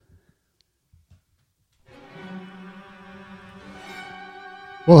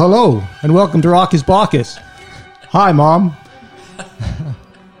Well, hello, and welcome to Raucous Baucus. Hi, Mom.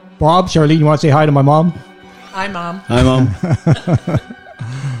 Bob, Charlene, you want to say hi to my mom? Hi, Mom. Hi, Mom.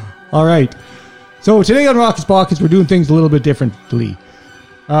 All right. So today on Raucous Baucus, we're doing things a little bit differently.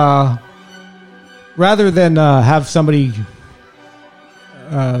 Rather than have somebody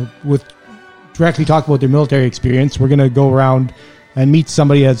directly talk about their military experience, we're going to go around and meet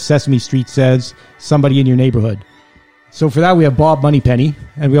somebody, as Sesame Street says, somebody in your neighborhood. So for that, we have Bob Moneypenny,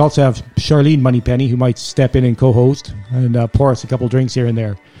 and we also have Charlene Moneypenny, who might step in and co-host and pour us a couple drinks here and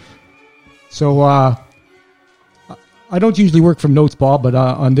there. So I don't usually work from notes, Bob, but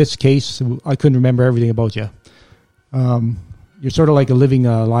on this case, I couldn't remember everything about you. You're sort of like a living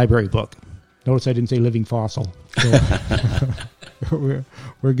library book. Notice I didn't say living fossil. So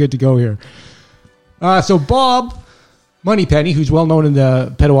we're good to go here. So Bob Moneypenny, who's well known in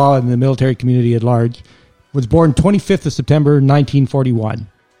the Petawawa and the military community at large, was born 25th of September 1941.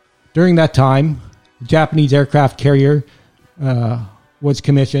 During that time, the Japanese aircraft carrier was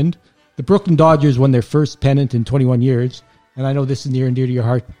commissioned. The Brooklyn Dodgers won their first pennant in 21 years. And I know this is near and dear to your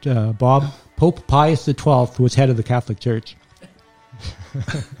heart, Bob. Pope Pius XII was head of the Catholic Church.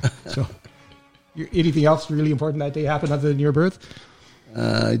 So, anything else really important that day happened other than your birth?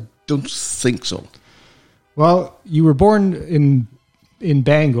 I don't think so. Well, you were born in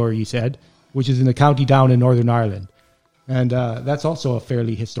Bangor, you said, which is in a county down in Northern Ireland. And that's also a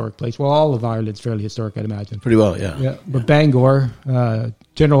fairly historic place. Well, all of Ireland's fairly historic, I'd imagine. Pretty well, yeah. But Bangor,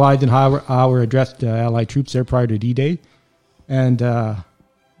 General Eisenhower addressed Allied troops there prior to D-Day. And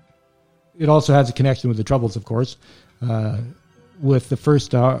it also has a connection with the Troubles, of course, with the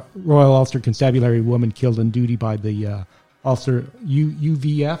first Royal Ulster Constabulary woman killed on duty by the Ulster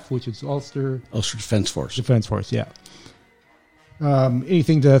UVF, which is Ulster Defence Force. Defence Force, yeah. And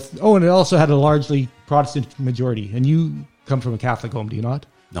it also had a largely Protestant majority. And you come from a Catholic home, do you not?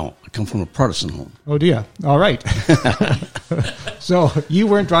 No, I come from a Protestant home. Oh, do you? All right. So you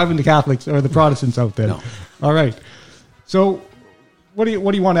weren't driving the Catholics or the Protestants out there. No. All right. So what do you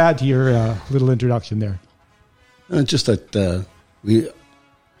want to add to your little introduction there? Just that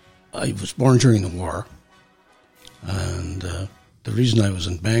I was born during the war, and the reason I was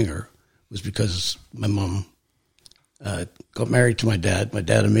in Bangor was because my mom got married to my dad. My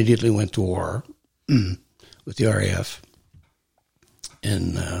dad immediately went to war with the RAF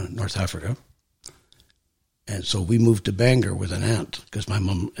in North Africa. And so we moved to Bangor with an aunt because my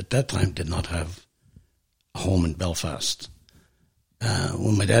mom at that time did not have a home in Belfast.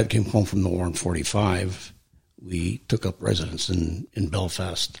 When my dad came home from the war in 1945, we took up residence in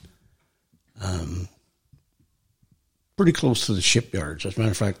Belfast, pretty close to the shipyards. As a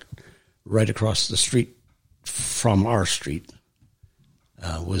matter of fact, right across the street from our street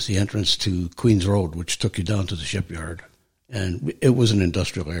was the entrance to Queen's Road, which took you down to the shipyard. And it was an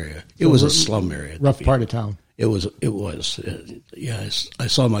industrial area. It was a slum area. Rough part of town. It was. I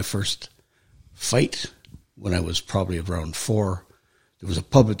saw my first fight when I was probably around 4. There was a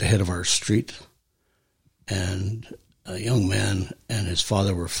pub at the head of our street, and a young man and his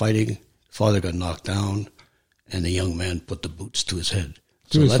father were fighting. Father got knocked down, and the young man put the boots to his head.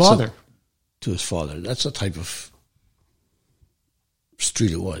 To his father? To his father. That's the type of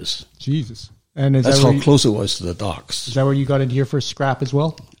street it was. Jesus. And that's how close it was to the docks. Is that where you got into your first scrap as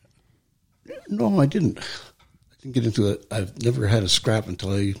well? No, I didn't. I didn't get into it. I've never had a scrap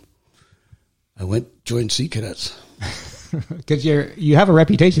until I joined Sea Cadets. Because you have a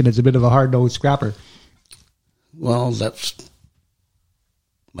reputation as a bit of a hard-nosed scrapper. Well, that's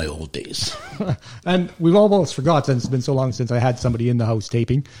my old days. And we've almost forgot, since it's been so long since I had somebody in the house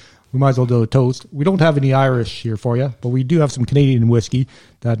taping. We might as well do a toast. We don't have any Irish here for you, but we do have some Canadian whiskey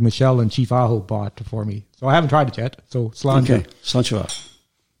that Michelle and Chief Aho bought for me. So I haven't tried it yet. So Slàinte. Okay, Slàinte.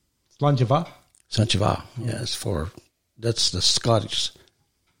 Slàinte. Slàinte, yeah, that's the Scottish,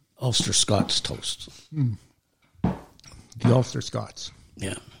 Ulster Scots toast. Mm. The Ulster Scots.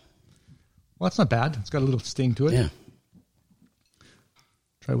 Yeah. Well, that's not bad. It's got a little sting to it. Yeah.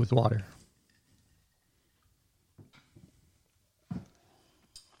 Try it with water.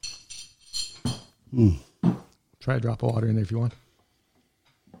 Try a drop of water in there if you want.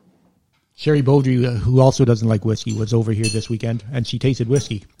 Sherry Beaudry, who also doesn't like whiskey, was over here this weekend, and she tasted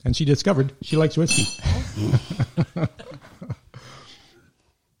whiskey, and she discovered she likes whiskey.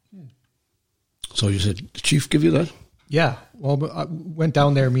 So you said the chief give you that? Yeah. Well, I went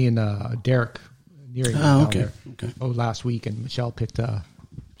down there, me and Derek, nearing okay. There, last week, and Michelle picked up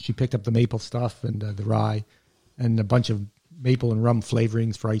the maple stuff and the rye and a bunch of maple and rum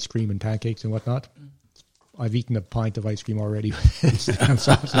flavorings for ice cream and pancakes and whatnot. I've eaten a pint of ice cream already with ham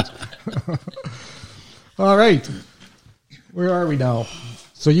sausage. All right. Where are we now?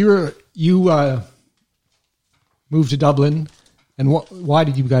 So you moved to Dublin, and why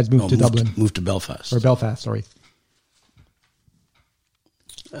did you guys move to Dublin? Moved to Belfast. Or Belfast, sorry.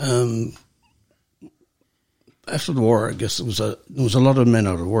 After the war, I guess there was a lot of men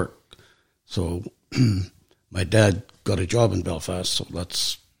out of work. So my dad got a job in Belfast, so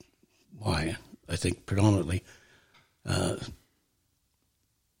that's why, I think, predominantly. My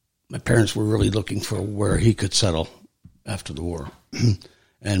parents were really looking for where he could settle after the war.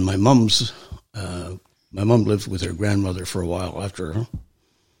 And my mom lived with her grandmother for a while after,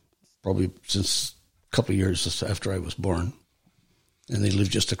 probably since a couple of years after I was born. And they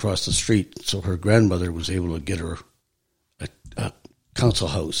lived just across the street, so her grandmother was able to get her a council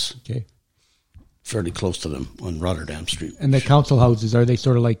house. Okay. Fairly close to them on Rotterdam Street. And the council houses, are they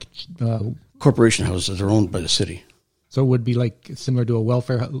sort of like... corporation houses that are owned by the city. So it would be like similar to a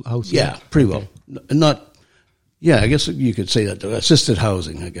welfare house? Yeah, pretty well. Not... Yeah, I guess you could say that. Assisted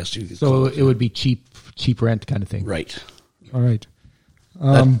housing, I guess you could call it. So it would be cheap rent kind of thing. Right. All right.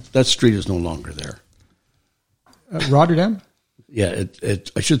 That street is no longer there. Rotterdam? Yeah,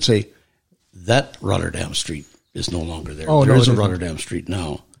 I should say that Rotterdam Street is no longer there. Oh, there no, is a isn't. Rotterdam Street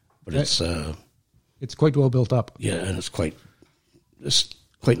now, but it's quite well built up. Yeah, and it's quite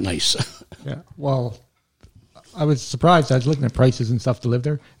nice. Yeah. Well, I was surprised. I was looking at prices and stuff to live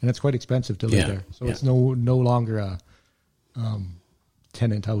there, and it's quite expensive to live there. So it's no longer a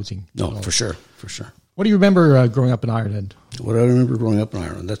tenant housing. No, so. for sure. What do you remember growing up in Ireland? What I remember growing up in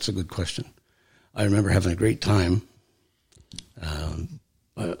Ireland, that's a good question. I remember having a great time.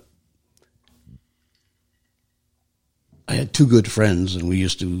 I had two good friends, and we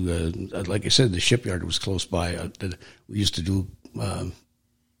used to, like I said, the shipyard was close by. We used to do a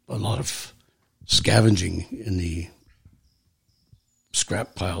lot of scavenging in the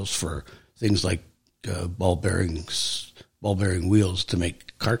scrap piles for things like ball bearing wheels to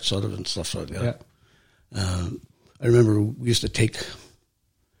make carts out of and stuff like that. Yeah. I remember we used to take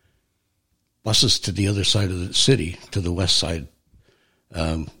buses to the other side of the city, to the west side.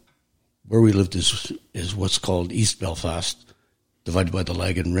 Where we lived is what's called East Belfast, divided by the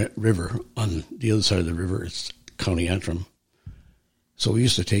Lagan River. On the other side of the river, it's County Antrim. So we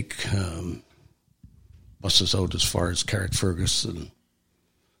used to take buses out as far as Carrickfergus.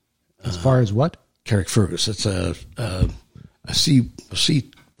 As far as what? Carrickfergus. It's a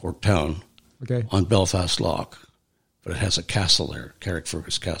seaport town on Belfast Lough, but it has a castle there,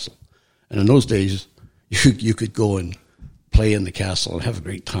 Carrickfergus Castle. And in those days, you could go and play in the castle and have a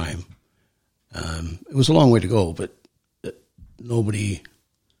great time. It was a long way to go, but nobody,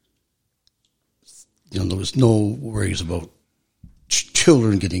 there was no worries about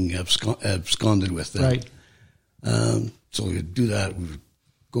children getting absconded with them. Right. So we'd do that. We would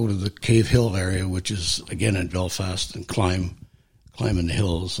go to the Cave Hill area, which is, again, in Belfast, and climb in the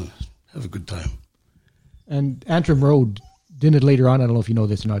hills and have a good time. And Antrim Road, didn't it later on, I don't know if you know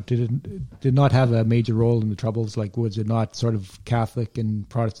this or not, did not have a major role in the Troubles? Like, was it not sort of Catholic and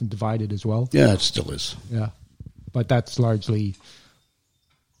Protestant divided as well? Yeah, it still is. Yeah. But that's largely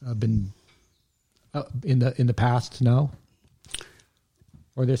been in the past now?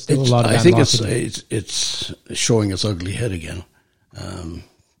 Or there's still a lot of animosity? I think it's showing its ugly head again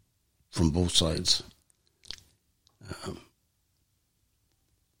from both sides.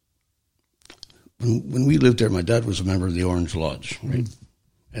 When we lived there, my dad was a member of the Orange Lodge, right?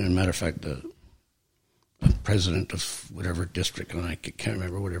 And as a matter of fact, the president of whatever district, and I can't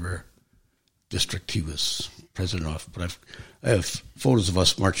remember whatever district he was president of, but I have photos of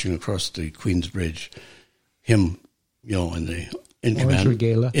us marching across the Queen's Bridge, him, in the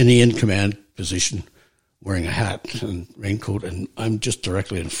in command position, wearing a hat and raincoat, and I'm just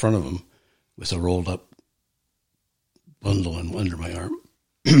directly in front of him with a rolled up bundle under my arm.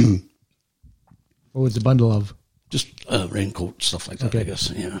 What was the bundle of? Just raincoat, stuff like that, I guess.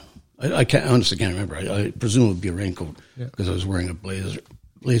 Yeah, I honestly can't remember. I presume it would be a raincoat because I was wearing a blazer.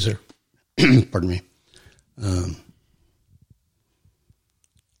 Pardon me. And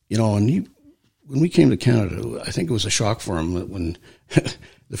when we came to Canada, I think it was a shock for him that when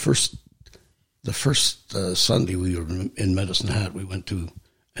the first Sunday we were in Medicine Hat, we went to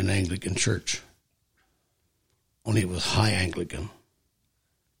an Anglican church. Only it was High Anglican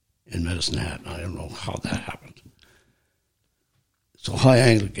in Medicine Hat. I don't know how that happened. So High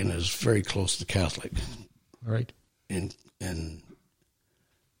Anglican is very close to Catholic. All right. And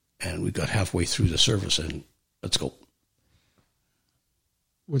we got halfway through the service and let's go.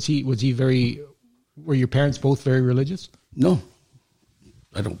 Was he were your parents both very religious? No,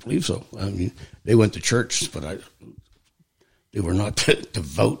 I don't believe so. I mean, they went to church, but they were not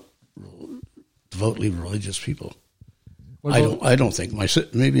devoutly religious people. I don't think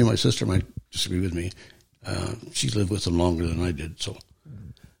maybe my sister might disagree with me. She lived with them longer than I did, so.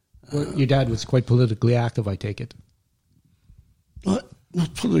 Well, your dad was quite politically active, I take it. Not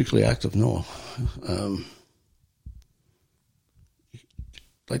politically active, no.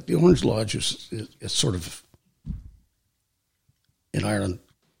 Like the Orange Lodge is sort of, in Ireland,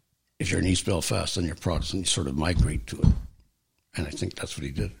 if you're in East Belfast and you're Protestant, you sort of migrate to it. And I think that's what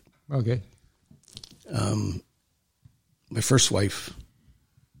he did. Okay. My first wife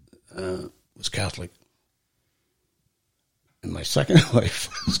was Catholic. And my second wife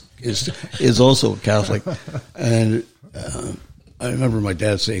is also Catholic. And I remember my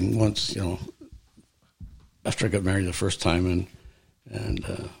dad saying once, after I got married the first time, and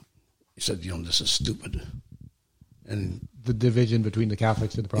he said, this is stupid. And the division between the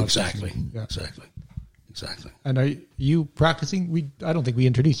Catholics and the Protestants. Exactly. Yeah. Exactly. And are you practicing? I don't think we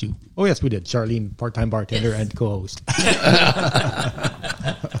introduced you. Oh, yes, we did. Charlene, part-time bartender and co-host.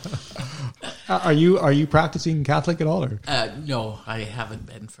 Are you practicing Catholic at all? Or? No, I haven't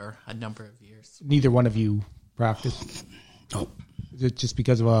been for a number of years. Neither one of you practice? No. Is it just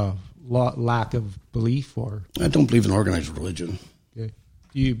because of a lack of belief? Or I don't believe in organized religion. Okay.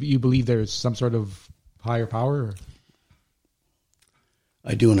 You believe there's some sort of higher power? Or?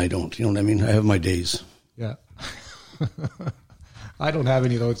 I do and I don't. You know what I mean? I have my days. Yeah. I don't have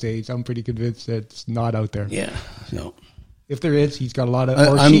any of those days. I'm pretty convinced that it's not out there. Yeah, no. If there is, he's got a lot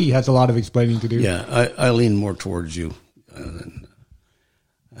of, she has a lot of explaining to do. Yeah, I lean more towards you.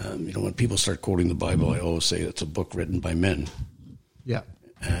 When people start quoting the Bible, I always say it's a book written by men. Yeah.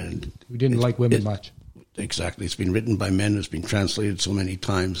 And we didn't like women much. Exactly. It's been written by men. It's been translated so many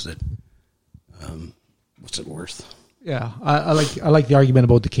times that what's it worth? Yeah, I like the argument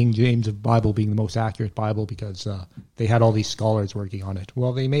about the King James Bible being the most accurate Bible because they had all these scholars working on it.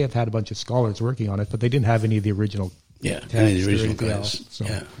 Well, they may have had a bunch of scholars working on it, but they didn't have any of the original. Yeah, any of the original guys. So,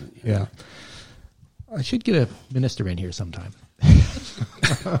 yeah. I should get a minister in here sometime.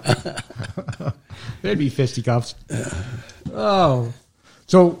 There'd be fisticuffs. Oh,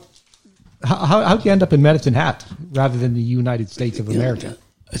 so how'd you end up in Medicine Hat rather than the United States of America?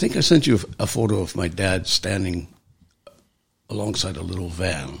 I think I sent you a photo of my dad standing alongside a little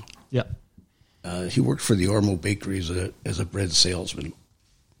van. Yeah. He worked for the Ormo Bakery as a bread salesman.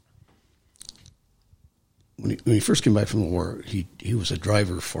 When he first came back from the war, he was a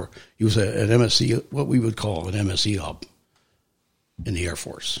driver he was an MSE, what we would call an MSE op in the Air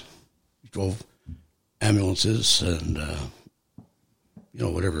Force. He drove ambulances and,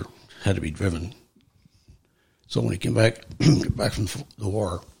 whatever had to be driven. So when he came back from the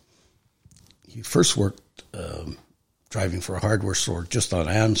war, he first worked driving for a hardware store just on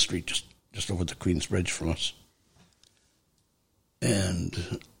Ann Street, just over the Queen's Bridge from us.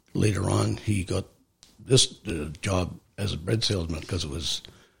 And later on, he got this job as a bread salesman because it was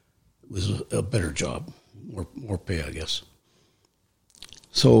a better job, more pay, I guess.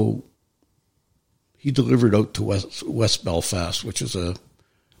 So he delivered out to West Belfast, which is a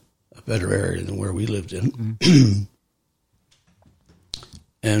better area than where we lived in. Mm-hmm.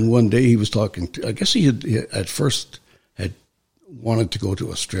 And one day he was talking to, I guess he had at first had wanted to go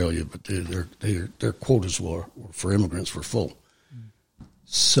to Australia, but their quotas for immigrants were full.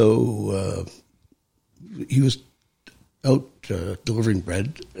 So he was out delivering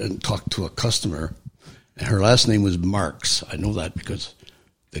bread and talked to a customer, and her last name was Marks. I know that because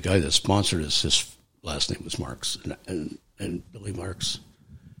the guy that sponsored us, his last name was Marks, and Billy Marks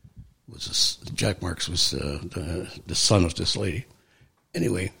Jack Marks was the son of this lady.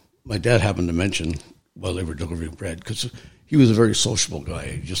 Anyway, my dad happened to mention while they were delivering bread, because he was a very sociable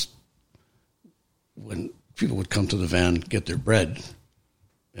guy. Just when people would come to the van, get their bread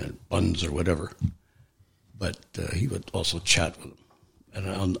and buns or whatever, but he would also chat with them.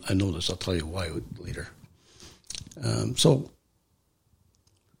 And I know this, I'll tell you why later. So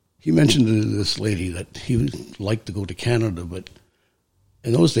he mentioned to this lady that he would like to go to Canada, but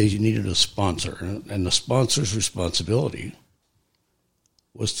in those days you needed a sponsor, and the sponsor's responsibility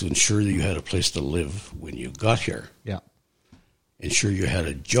was to ensure that you had a place to live when you got here. Yeah. Ensure you had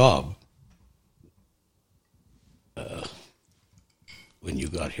a job when you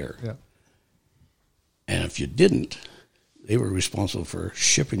got here. Yeah. And if you didn't, they were responsible for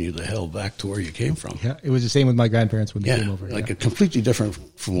shipping you the hell back to where you came from. Yeah, it was the same with my grandparents when they came over. Like a completely different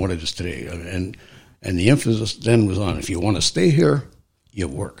from what it is today. And the emphasis then was on, if you want to stay here, you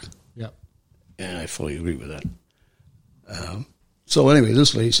work. Yeah. And I fully agree with that. So anyway,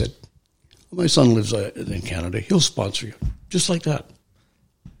 this lady said, my son lives in Canada. He'll sponsor you. Just like that.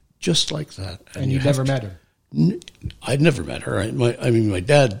 Just like that. And you never met her? I'd never met her. My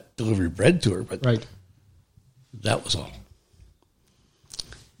dad delivered bread to her, but right. That was all.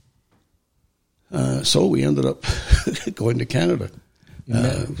 So we ended up going to Canada.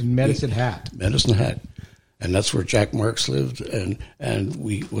 In Medicine Hat. Medicine Hat. And that's where Jack Marks lived. And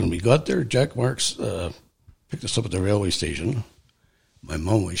when we got there, Jack Marks picked us up at the railway station. My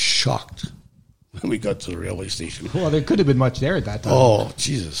mom was shocked when we got to the railway station. Well, there could have been much there at that time. Oh,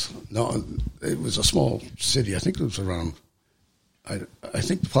 Jesus. No, it was a small city. I think it was around, I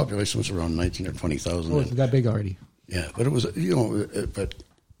think the population was around 19 or 20,000. Oh, it got big already. Yeah, but it was, it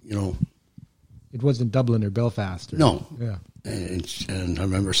wasn't Dublin or Belfast. No. Yeah. And I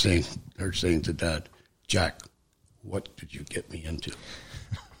remember her saying to Dad, Jack, what did you get me into?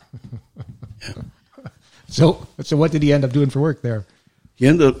 Yeah. So what did he end up doing for work there? He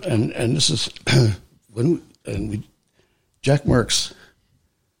ended up, and this is Jack Marks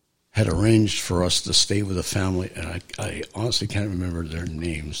had arranged for us to stay with a family, and I honestly can't remember their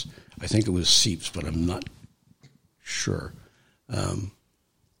names. I think it was Seeps, but I'm not sure.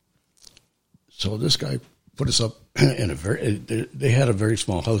 So this guy put us up in they had a very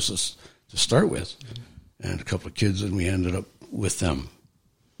small house to start with, and a couple of kids, and we ended up with them.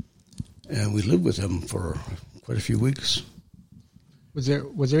 And we lived with them for quite a few weeks. Was there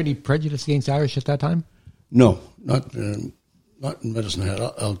any prejudice against Irish at that time? No, not in Medicine Hat.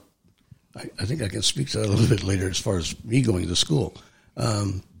 I think I can speak to that a little bit later as far as me going to school.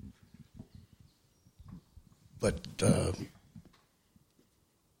 But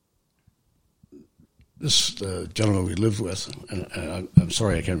this gentleman we lived with, and I'm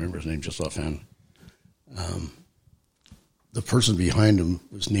sorry I can't remember his name just offhand. The person behind him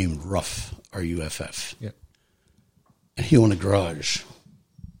was named Ruff, R-U-F-F. Yeah. And he owned a garage.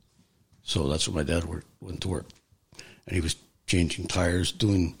 So that's where my dad went to work. And he was changing tires,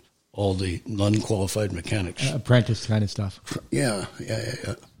 doing all the non-qualified mechanics. Apprentice kind of stuff. Yeah.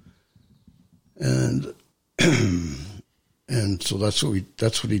 And and so that's what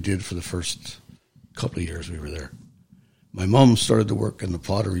he did for the first couple of years we were there. My mom started to work in the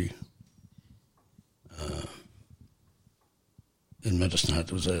pottery in Medicine Hat.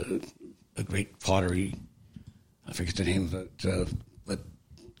 There was a great pottery, I forget the name of it, but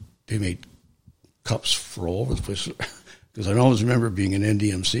they made cups for all over the place. Because I always remember being in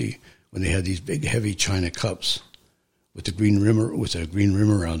NDMC when they had these big, heavy china cups with a green rim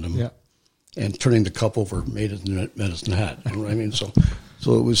around them, and turning the cup over made it in Medicine Hat. You know what I mean? So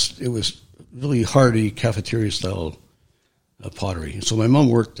it was really hardy cafeteria style pottery. So my mom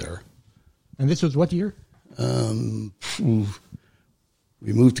worked there. And this was what year?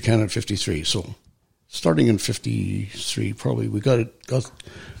 We moved to Canada in 53. So starting in 53, probably we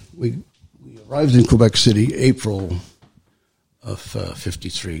arrived in Quebec City April of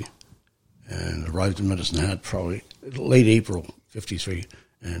 53, and arrived in Medicine Hat probably late April 53,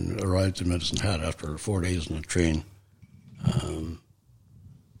 and arrived in Medicine Hat after 4 days on a train.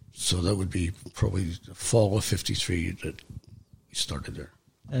 So that would be probably the fall of 53 that we started there.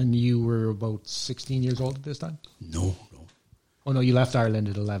 And you were about 16 years old at this time? No. Oh, no, you left Ireland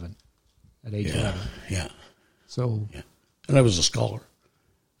at 11, at age 11. Yeah. So. Yeah. And I was a scholar.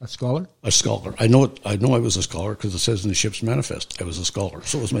 A scholar? A scholar. I know I was a scholar because it says in the ship's manifest I was a scholar.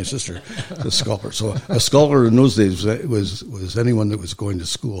 So was my sister, a scholar. So a scholar in those days was anyone that was going to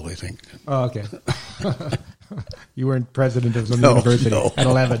school, I think. Oh, okay. You weren't president of some university at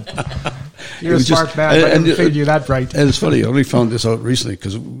 11. You're a smart man. I didn't figure you that bright. And it's funny. I only found this out recently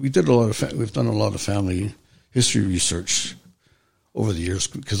because we've done a lot of family history research over the years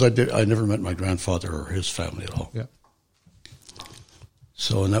because I never met my grandfather or his family at all. Yeah.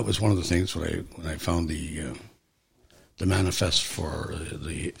 So, and that was one of the things when I found the manifest for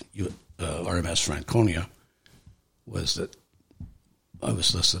the RMS Franconia was that I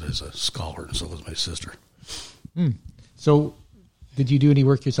was listed as a scholar, and so was my sister. So, did you do any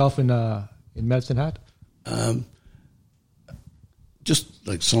work yourself in Medicine Hat? Just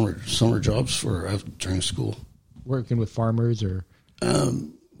like summer jobs during school. Working with farmers, or I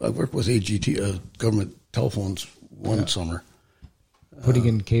worked with AGT government telephones one summer. Putting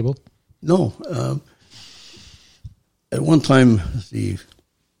in cable? No. At one time, the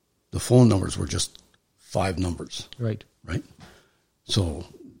phone numbers were just 5 numbers. Right. So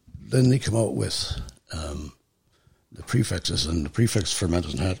then they come out with the prefixes, and the prefix for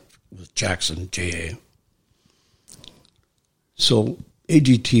Medicine Hat was Jackson, J.A. So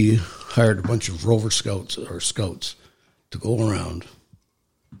AGT hired a bunch of rover scouts to go around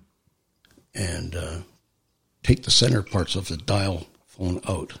and take the center parts of the dial phone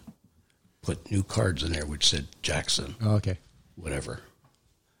out, put new cards in there which said Jackson. Oh, okay. Whatever.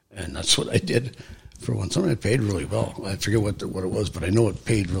 And that's what I did for one summer. It paid really well. I forget what it was, but I know it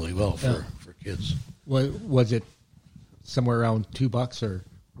paid really well for kids. Was it somewhere around $2, or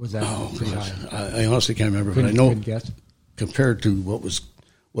Was that pretty high? I honestly can't remember, but I know compared to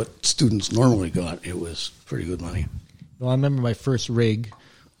what students normally got, it was pretty good money. Well, I remember my first rig.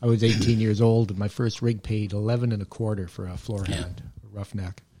 I was 18 years old, and my first rig paid 11 and a quarter for a floor hand, a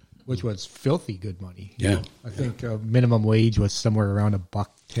roughneck, which was filthy good money. Yeah. Know? I think minimum wage was somewhere around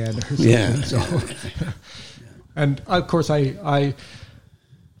 $1.10 or something. Yeah. So, and of course, I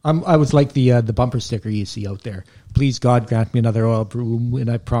was like the bumper sticker you see out there. Please God grant me another oil broom,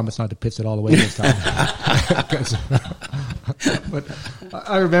 and I promise not to piss it all away this time. But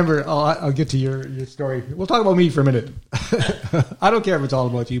I remember. I'll get to your story. We'll talk about me for a minute. I don't care if it's all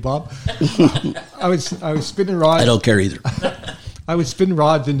about you, Bob. I was spinning rods. I don't care either. I was spinning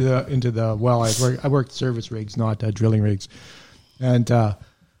rods into the well. I worked service rigs, not drilling rigs, and I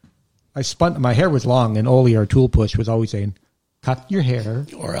spun. My hair was long, and Ole, our tool push, was always saying, cut your hair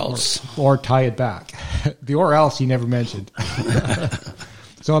or else, or tie it back. The or else he never mentioned.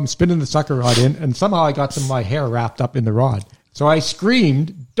 So I'm spinning the sucker rod in, and somehow I got some of my hair wrapped up in the rod. So I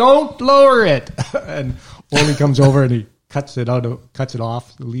screamed, "Don't lower it!" And Ole comes over and he cuts it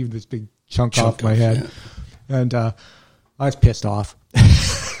off, leave this big chunk off my head. Yeah. And I was pissed off.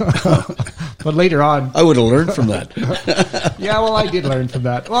 But later on, I would have learned from that. Yeah, well, I did learn from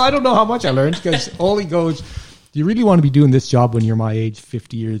that. Well, I don't know how much I learned, because Ole goes, "Do you really want to be doing this job when you're my age,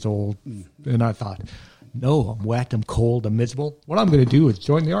 50 years old?" And I thought, no, I'm wet, I'm cold, I'm miserable. What I'm going to do is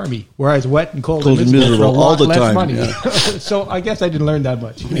join the Army, where I was wet and cold and miserable for a lot all the less time. Money. Yeah. So I guess I didn't learn that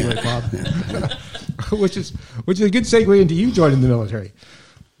much anyway, Bob. which is a good segue into you joining the military.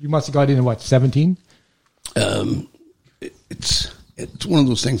 You must have got in at what, 17? It's one of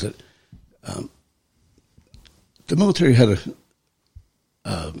those things that the military had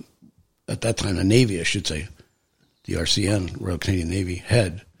at that time, a Navy, I should say, the RCN, Royal Canadian Navy,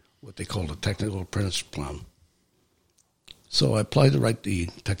 had what they called a technical apprentice plan. So I applied to write the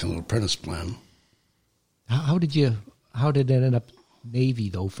technical apprentice plan. How did it end up Navy,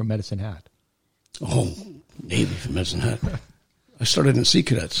 though, from Medicine Hat? Oh, Navy from Medicine Hat. I started in Sea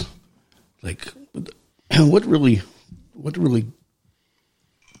Cadets. Like, what really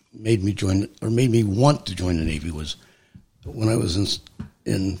made me join, or made me want to join the Navy, was when I was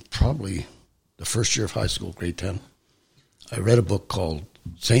in probably the first year of high school, grade 10. I read a book called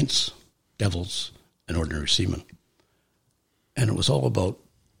Saints, Devils, and Ordinary Seamen. And it was all about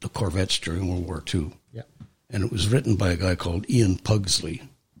the corvettes during World War II. Yeah. And it was written by a guy called Ian Pugsley.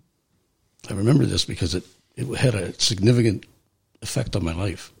 I remember this because it had a significant effect on my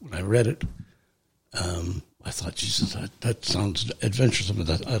life. When I read it, I thought, Jesus, that sounds adventuresome.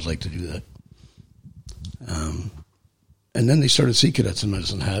 I'd like to do that. And then they started Sea Cadets in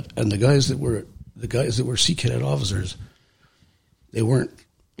Medicine Hat, and the guys that were Sea Cadet officers, they weren't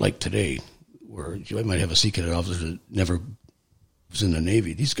like today, where you might have a Sea Cadet officer that never was in the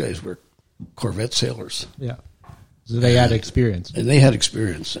Navy. These guys were corvette sailors. Yeah, so they had experience, and that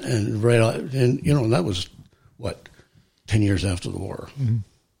was what, 10 years after the war. Mm-hmm.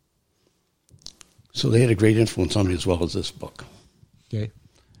 So they had a great influence on me, as well as this book. Okay,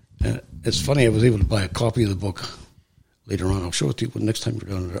 and it's funny, I was able to buy a copy of the book later on. I'll show it to you next time you're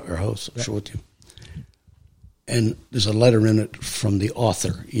going to our house. I'll show it to you. And there's a letter in it from the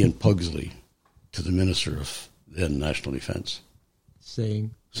author, Ian Pugsley, to the Minister of then National Defense.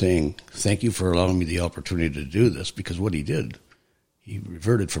 Saying, thank you for allowing me the opportunity to do this, because what he did, he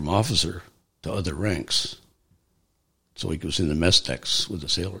reverted from officer to other ranks. So he was in the mess techs with the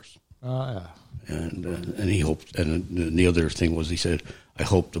sailors. Yeah. And he hoped, and the other thing was, he said, I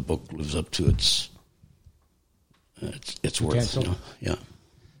hope the book lives up to its worth. You know? Yeah.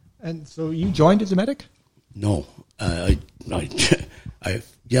 And so you joined as a medic? No, I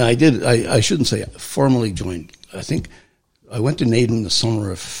did. I shouldn't say formally joined. I think I went to Naden the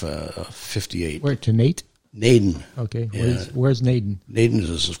summer of 58. Where, to Nate? Naden. Okay. Where's Naden? Naden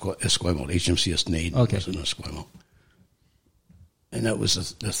is Esquimalt. HMCS Naden was in Esquimalt. And that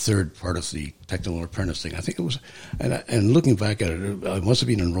was the third part of the technical apprentice thing. I think it was, and looking back at it, I must have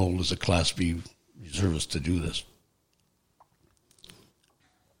been enrolled as a Class B reservist to do this.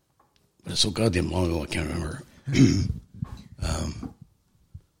 But it's so goddamn long ago, I can't remember.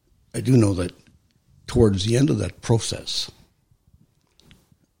 I do know that towards the end of that process,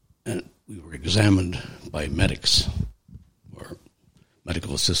 and we were examined by medics, or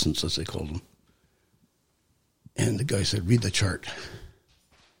medical assistants, as they called them. And the guy said, read the chart.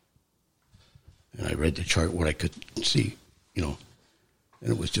 And I read the chart, what I could see, and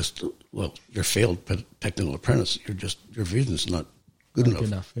it was just, well, you're failed technical apprentice. Your vision's not good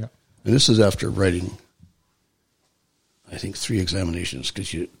enough. Yeah. And this is after writing, I think, 3 examinations,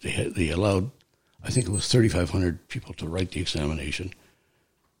 because they allowed, I think it was 3,500 people to write the examination.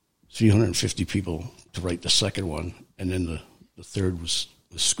 350 people to write the second one, and then the third was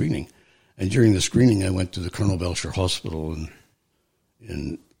screening. And during the screening, I went to the Colonel Belcher Hospital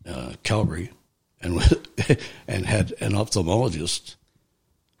in Calgary, and had an ophthalmologist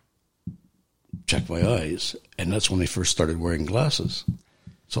check my eyes, and that's when I first started wearing glasses.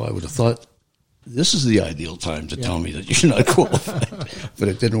 So I would have thought, this is the ideal time to tell me that you're not qualified. But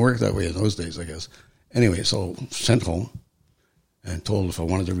it didn't work that way in those days, I guess. Anyway, so sent home and told if I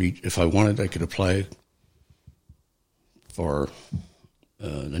wanted, I could apply for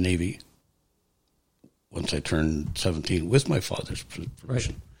the Navy once I turned 17 with my father's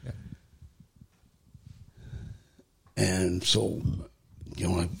permission. Right. Yeah. And so,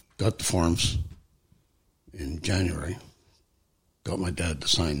 I got the forms in January, got my dad to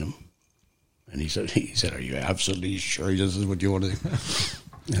sign them. And he said, "Are you absolutely sure this is what you want to do?"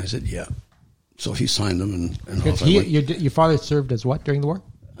 And I said, "Yeah." So he signed them, and off I went. Your father served as what during the war?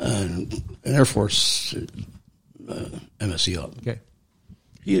 An Air Force MSEO. Okay.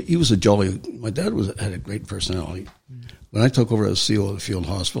 He was my dad had a great personality. When I took over as CO of the field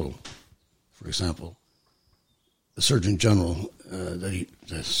hospital, for example, the Surgeon General, the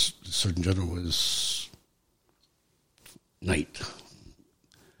Surgeon General was Knight.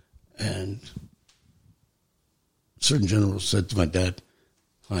 And Surgeon General said to my dad,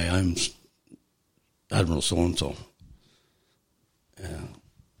 "Hi, I'm Admiral so-and-so."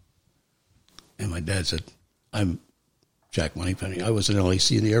 And my dad said, "I'm Jack Moneypenny. I was an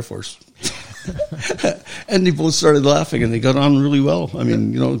LAC in the Air Force." And they both started laughing, and they got on really well. I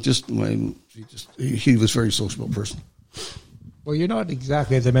mean, he was a very sociable person. Well, you're not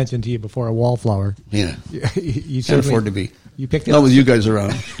exactly, as I mentioned to you before, a wallflower. Yeah. You can't afford to be. You picked it Not up. with you guys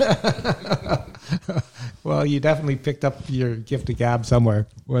around. Well, you definitely picked up your gift of gab somewhere,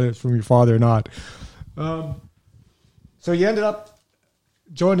 whether it's from your father or not. So you ended up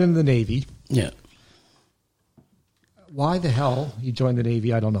joining the Navy. Yeah. Why the hell you joined the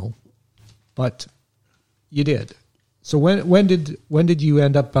Navy, I don't know. But you did. So when did you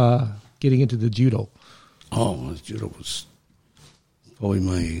end up getting into the judo? Oh, judo was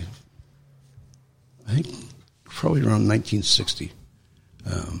probably probably around 1960.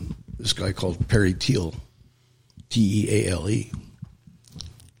 This guy called Perry Teal, Teale.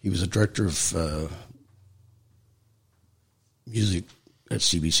 He was a director of music at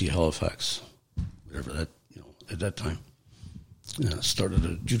CBC Halifax, whatever that, at that time. Started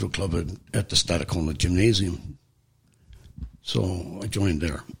a judo club at the Stadacona Gymnasium. So I joined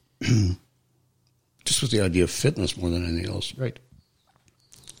there. Just with the idea of fitness more than anything else. Right.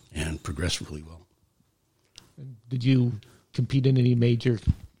 And progressed really well. Did you compete in any major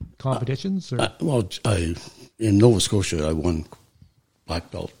competitions? In Nova Scotia, I won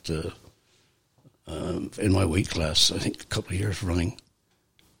black belt in my weight class, I think a couple of years running.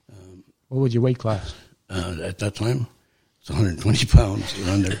 What was your weight class? At that time, it's 120 pounds or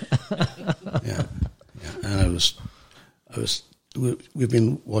under. Yeah. And we've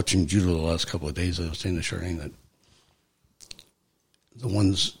been watching judo the last couple of days. I was saying to Charlene that the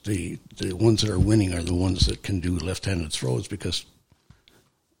ones that are winning are the ones that can do left-handed throws, because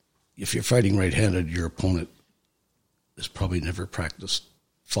if you're fighting right-handed, your opponent has probably never practiced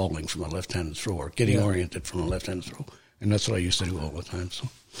falling from a left-handed throw or getting oriented from a left-handed throw, and that's what I used to do all the time. So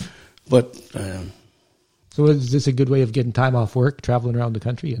is this a good way of getting time off work, traveling around the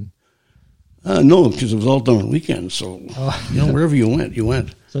country? And no, because it was all done on weekends. So wherever you went, you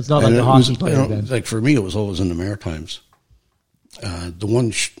went. So it's not like a hockey player then. Like for me, it was always in the Maritimes. The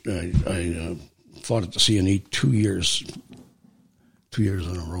one I fought at the CNE 2 years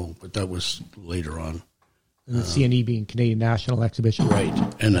in a row, but that was later on. And the CNE being Canadian National Exhibition, right?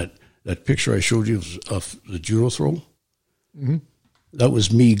 And that picture I showed you of the judo throw, that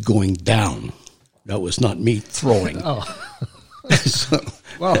was me going down. That was not me throwing. Oh.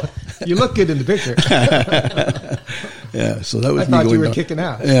 Well, you look good in the picture. Yeah, so that was I me thought going you were down. kicking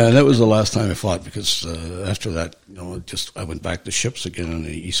ass. Yeah, that was the last time I fought, because after that, I went back to ships again on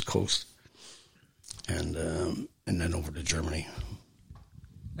the East Coast, and then over to Germany.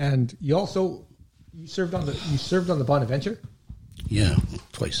 And you served on the Bonaventure? Yeah,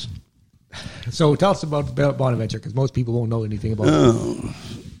 twice. So tell us about Bonaventure, because most people won't know anything about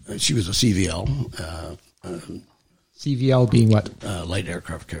it. She was a CVL. CVL being what? Light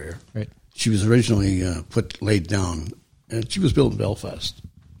aircraft carrier. Right. She was originally laid down, and she was built in Belfast.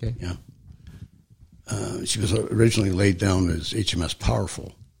 Okay. Yeah. She was originally laid down as HMS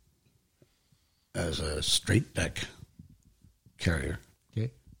Powerful, as a straight deck carrier.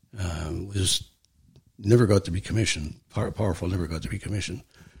 Okay. Never got to be commissioned. Powerful never got to be commissioned.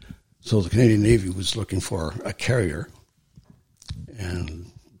 So the Canadian Navy was looking for a carrier,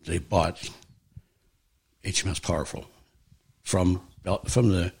 and they bought HMS Powerful from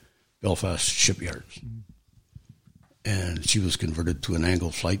the Belfast shipyards. And she was converted to an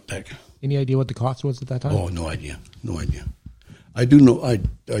angled flight deck. Any idea what the cost was at that time? Oh, no idea. I do know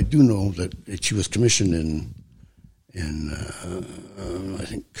that she was commissioned in I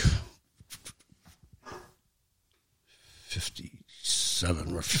think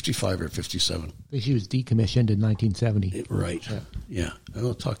 57 or 55 or 57. She was decommissioned in 1970. Right. Yeah.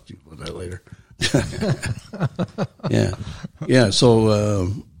 I'll talk to you about that later. Yeah.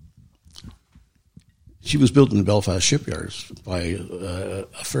 So she was built in the Belfast shipyards by a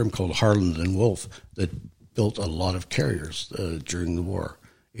firm called Harland and Wolff that built a lot of carriers during the war.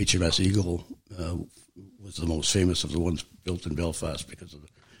 HMS Eagle was the most famous of the ones built in Belfast because of,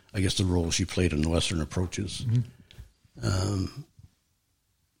 the role she played in the Western approaches.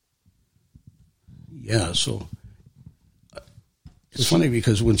 So it's funny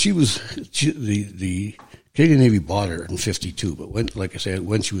because when the Canadian Navy bought her in 52, but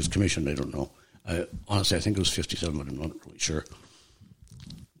when she was commissioned, I don't know. Honestly, I think it was 57, but I'm not really sure.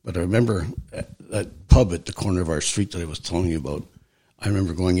 But I remember that pub at the corner of our street that I was telling you about. I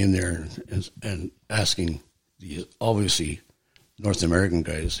remember going in there and asking the obviously North American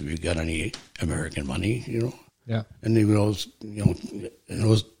guys if you got any American money, Yeah. And they would always,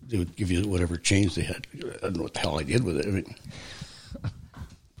 they would give you whatever change they had. I don't know what the hell I did with it. I mean,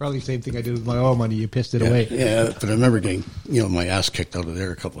 probably the same thing I did with my oil money. You pissed it away. Yeah, but I remember getting, my ass kicked out of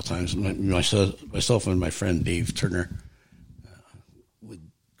there a couple of times. Myself and my friend Dave Turner would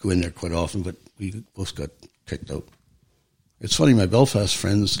go in there quite often, but we both got kicked out. It's funny, my Belfast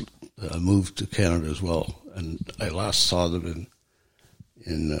friends moved to Canada as well, and I last saw them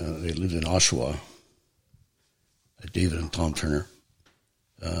they lived in Oshawa, David and Tom Turner.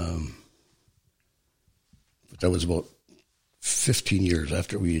 But that was about 15 years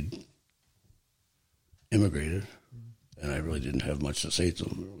after we had immigrated, and I really didn't have much to say to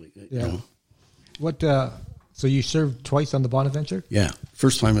them. Really, What? So you served twice on the Bonaventure? Yeah,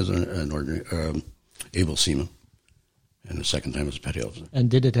 first time as an ordinary able seaman, and the second time as a petty officer. And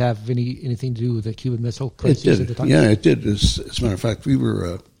did it have anything to do with the Cuban Missile Crisis at the time? Yeah, it did. As a matter of fact, we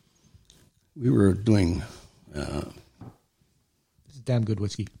were doing. This is damn good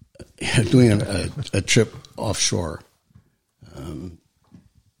whiskey. Doing a trip offshore.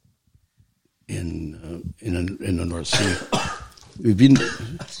 In the North Sea, we'd been.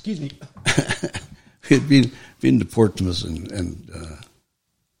 Excuse me. We had been to Portsmouth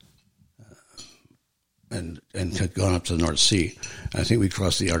and had gone up to the North Sea. I think we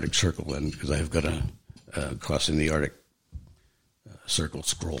crossed the Arctic Circle then because I've got a crossing the Arctic Circle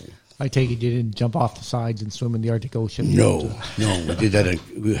scroll. I take it you didn't jump off the sides and swim in the Arctic Ocean? No, we did that.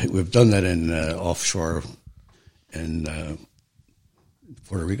 We've done that in offshore and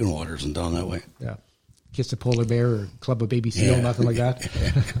Puerto Rican waters and down that way. Yeah. Kiss a polar bear or club a baby seal, nothing like that.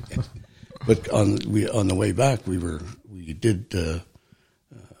 But on the way back, we did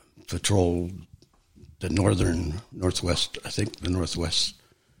patrol the northwest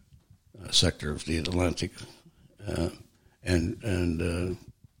sector of the Atlantic, and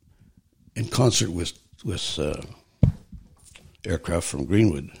in concert with aircraft from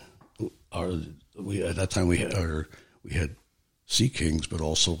Greenwood. At that time we had Sea Kings, but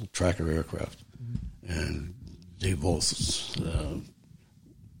also tracker aircraft, and they both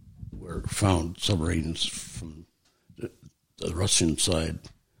were found submarines from the Russian side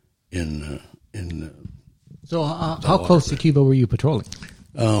in. So how close to Cuba were you patrolling?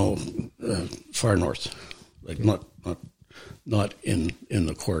 Far north, like not in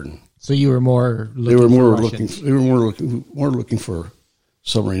the cordon. So you were more looking They were more for looking. Russians. They were more looking for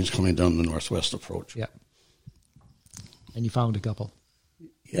submarines coming down the northwest approach. Yeah. And you found a couple.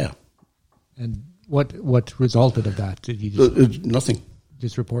 Yeah. And what resulted of that? Did you just Nothing.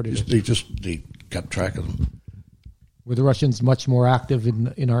 just report it? They kept track of them. Were the Russians much more active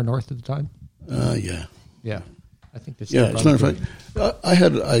in our north at the time? Yeah. Yeah. I think this. Yeah. As a matter of fact,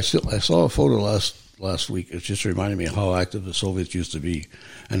 I saw a photo last week. It just reminded me of how active the Soviets used to be,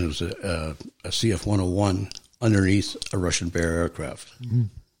 and it was a CF-101 underneath a Russian Bear aircraft, and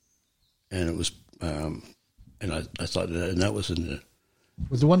it was, and I thought, and that was in the.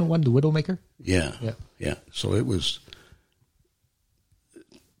 Was the 101 the Widowmaker? Yeah. So it was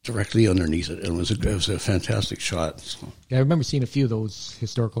directly underneath it, and it was a fantastic shot. So. Yeah, I remember seeing a few of those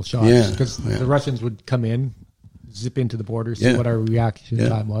historical shots because the Russians would come in, zip into the border, see what our reaction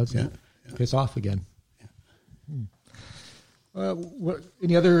time was, and piss off again.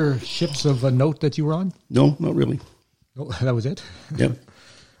 Any other ships of a note that you were on? No, not really. No, that was it? Yep.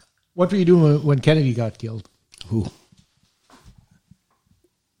 What were you doing when Kennedy got killed? Who?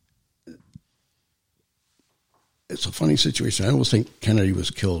 it's a funny situation. I almost think Kennedy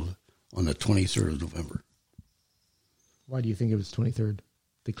was killed on the 23rd of November. Why do you think it was 23rd?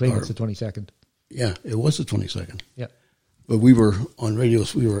 They claim it's the 22nd. Yeah, it was the 22nd. Yeah. But we were on radio.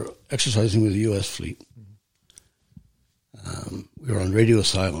 We were exercising with the U.S. fleet. We were on radio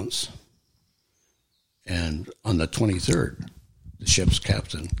silence. And on the 23rd, the ship's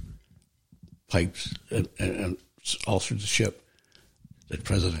captain piped and all through the ship that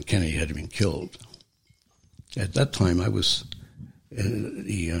President Kennedy had been killed. At that time, I was in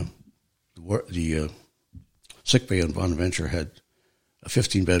the sick bay on Bonaventure had a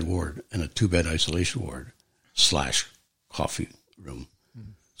 15-bed ward and a 2-bed isolation ward / coffee room.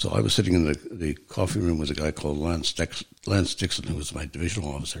 Mm-hmm. So I was sitting in the coffee room with a guy called Lance Dixon, who was my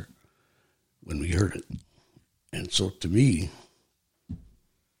divisional officer, when we heard it. And so to me,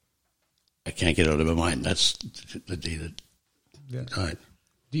 I can't get it out of my mind. That's the day that he died.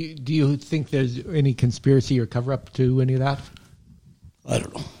 Do you think there's any conspiracy or cover-up to any of that? I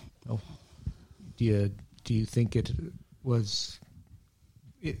don't know. Oh. Do you think it was...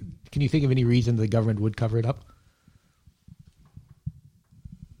 Can you think of any reason the government would cover it up?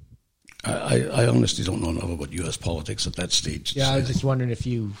 I honestly don't know enough about U.S. politics at that stage. Yeah, I was just wondering if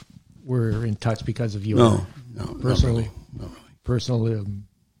you were in touch because of your personal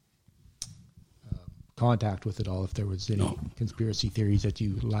contact with it all, if there was any conspiracy theories that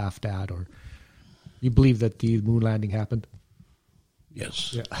you laughed at or you believe that the moon landing happened?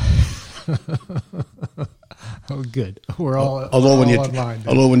 Yes. Yeah. Oh, good. We're all online.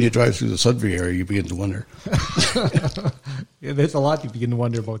 Although when you drive through the Sudbury area, you begin to wonder. Yeah, there's a lot you begin to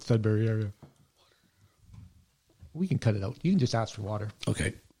wonder about Sudbury area. We can cut it out. You can just ask for water.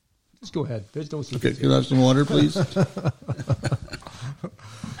 Okay. Just go ahead. There's no secret. Okay, can I have some water, please?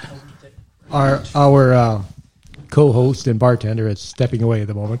 Our co-host and bartender is stepping away at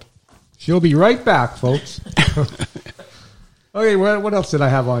the moment. She'll be right back, folks. Okay, what else did I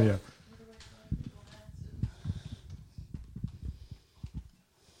have on you?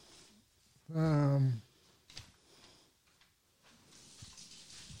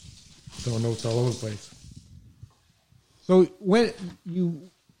 Throwing notes all over the place. So when you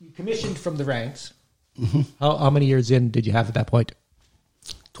commissioned from the ranks, mm-hmm. how many years in did you have at that point?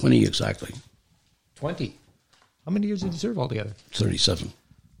 20 exactly. 20. How many years did you serve altogether? 37.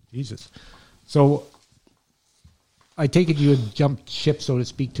 Jesus. So I take it you had jumped ship, so to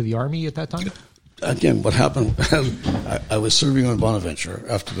speak, to the Army at that time? Again, what happened, I was serving on Bonaventure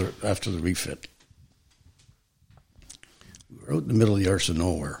after the refit. We were out in the middle of the arse of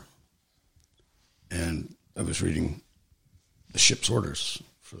nowhere, and I was reading the ship's orders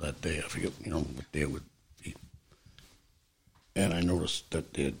for that day. I forget, what day it would be. And I noticed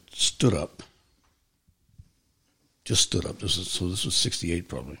that they had stood up. Just stood up. This was 68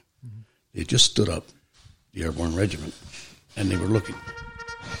 probably. Mm-hmm. They just stood up, the Airborne Regiment, and they were looking.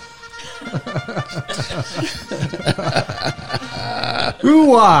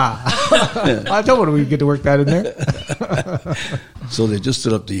 Hoo-wah! I told you we'd get to work that in there. So they just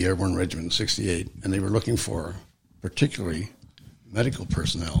stood up the Airborne Regiment in 68, and they were looking for particularly medical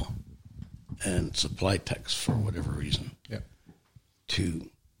personnel and supply techs for whatever reason. Yeah.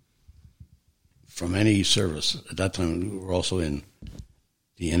 From any service. At that time, we were also in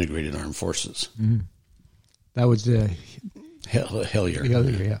the Integrated Armed Forces. Mm-hmm. That was the Hellier.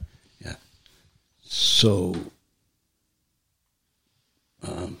 Yeah. Yeah. So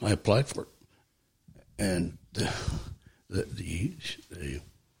I applied for it, and the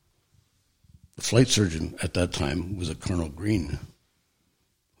flight surgeon at that time was a Colonel Green,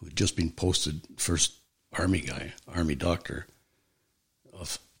 who had just been posted, first Army guy, Army doctor,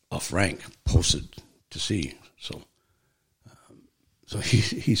 off rank, posted to sea. So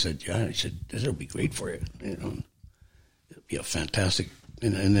he said, yeah, he said, it'll be great for you. It'll be a fantastic.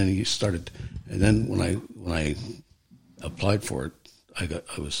 And then he started. And then when I applied for it,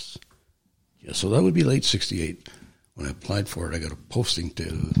 so that would be late 68. When I applied for it, I got a posting to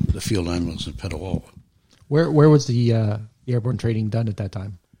the field ambulance in Petawawa. Where was the airborne training done at that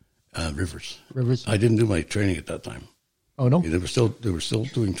time? Rivers. Rivers. I didn't do my training at that time. Oh no, they were still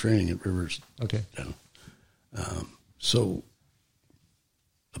doing training at Rivers. Okay. So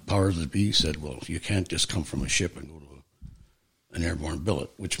the powers that be said, well, you can't just come from a ship and go to an airborne billet,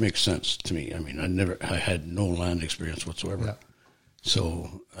 which makes sense to me. I mean, I had no land experience whatsoever. Yeah.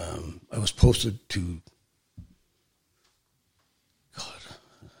 So I was posted to,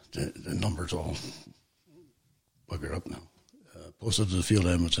 the numbers all buggered up now. Posted to the field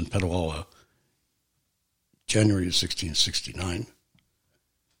ambulance in Petawawa, January of 1669.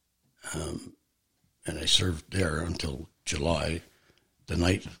 And I served there until July. The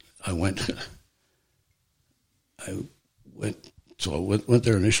night I went, I went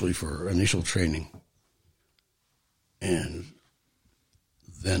there initially for initial training, and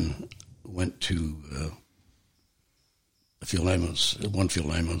then went to one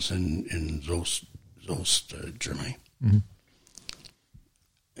field ambulance in Zost, Germany. Mm-hmm.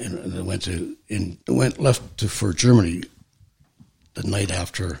 And I left for Germany the night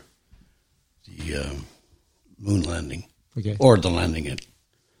after the moon landing, or the landing at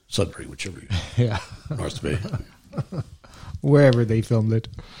Sudbury, whichever, North Bay, wherever they filmed it.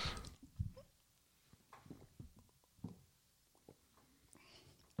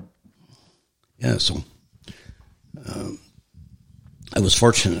 Yeah, so I was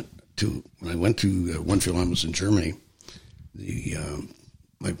fortunate when I went to one field ambulance in Germany.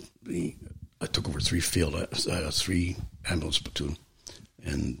 I took over three ambulance platoon,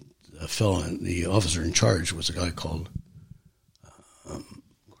 and the officer in charge was a guy called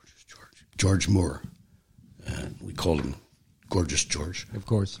George Moore, and we called him Gorgeous George, of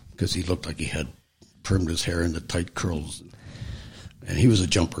course, because he looked like he had permed his hair into tight curls, and he was a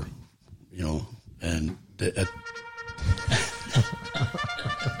jumper, and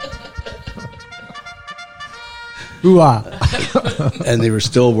and they were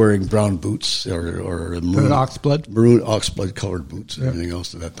still wearing brown boots or maroon oxblood colored boots and everything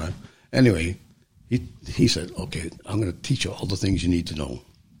else at that time. Anyway, he said, "Okay, I'm going to teach you all the things you need to know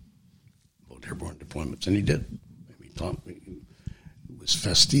about airborne deployments," and he did. He taught me. It was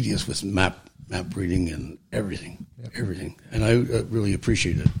fastidious with map reading and everything, and I really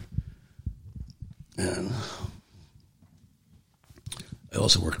appreciated it. And I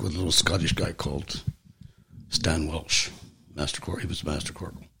also worked with a little Scottish guy called Stan Welsh, Master Corporal. He was Master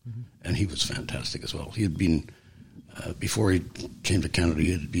Corporal, and he was fantastic as well. He had been, before he came to Canada,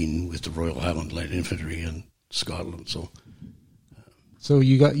 he had been with the Royal Highland Light Infantry in Scotland. So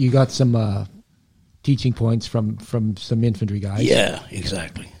you got some teaching points from some infantry guys. Yeah,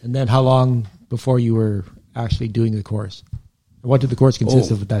 exactly. And then how long before you were actually doing the course? What did the course consist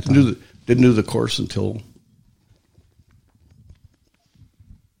of at that time? Didn't do the course until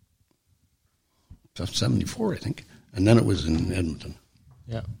 1974, I think. And then it was in Edmonton.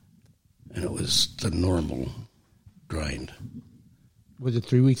 Yeah. And it was the normal grind. Was it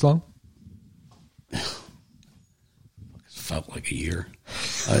 3 weeks long? It felt like a year.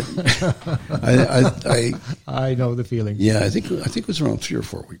 I know the feeling. Yeah, I think it was around 3 or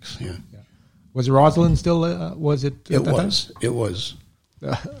 4 weeks. Yeah. Was Roslyn still? Was it? It was. It was.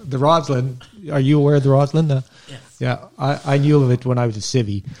 The Roslyn. Are you aware of the Roslyn? Yes. Yeah, I knew of it when I was a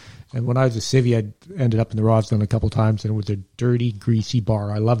civvy, and when I was a civvy, I ended up in the Roslyn a couple times, and it was a dirty, greasy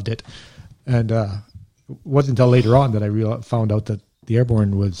bar. I loved it, and it wasn't until later on that I found out that the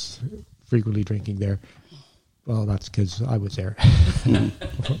Airborne was frequently drinking there. Well, that's because I was there,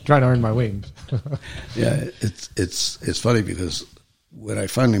 trying to earn my wings. Yeah, it's funny because when I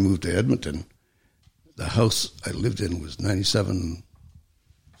finally moved to Edmonton, the house I lived in was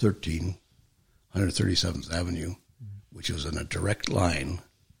 9713 137th Avenue, which was in a direct line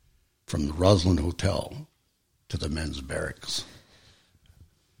from the Roslyn Hotel to the men's barracks.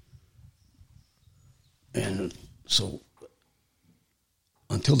 And so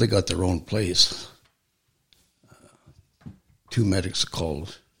until they got their own place, two medics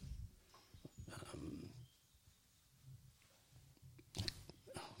called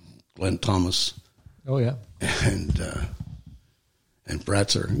Glenn Thomas. Oh, yeah. And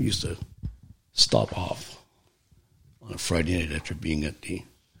Bratzer used to stop off on a Friday night after being at the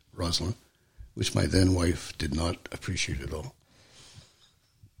Roslyn, which my then wife did not appreciate at all.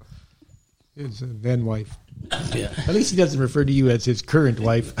 His then wife. Yeah. At least he doesn't refer to you as his current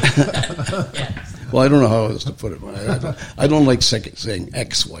wife. Well, I don't know how else to put it. I don't like saying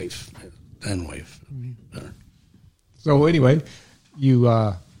ex-wife, then wife. Better. So anyway, you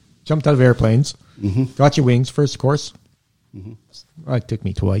jumped out of airplanes, got your wings, first course. It took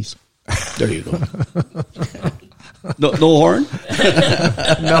me twice. There you go. No horn?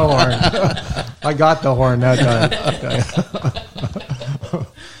 No horn. I got the horn that time.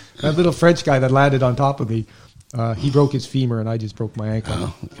 That little French guy that landed on top of me, he broke his femur and I just broke my ankle.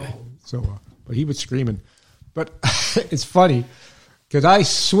 Oh, okay. So, but he was screaming. But it's funny because I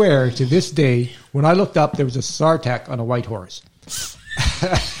swear to this day, when I looked up, there was a Sartec on a white horse.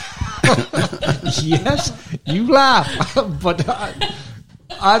 Yes, you laugh, but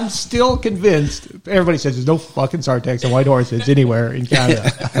I'm still convinced. Everybody says there's no fucking Sartecs on white horses anywhere in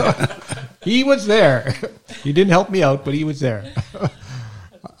Canada. He was there. He didn't help me out, but he was there.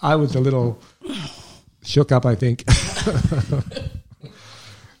 I was a little shook up, I think.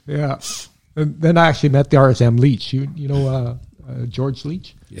 Yeah. And then I actually met the RSM Leach. You know George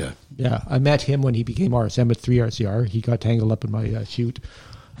Leach. Yeah. Yeah, I met him when he became RSM at 3 RCR. He got tangled up in my chute.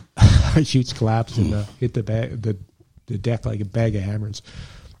 My chute's collapsed and hit the deck like a bag of hammers.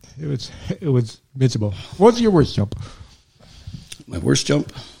 It was miserable. What was your worst jump? My worst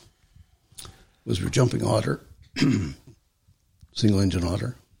jump was we're jumping otter, single engine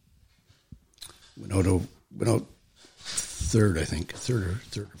otter. Went out third, I think, third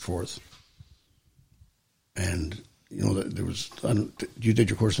or fourth. And there was. You did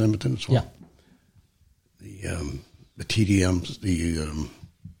your course in Edmonton as well. Yeah. The TDMs, the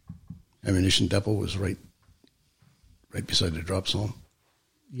ammunition depot was right beside the drop zone.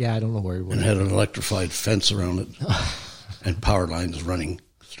 Yeah, I don't know where it was. And had an electrified fence around it, and power lines running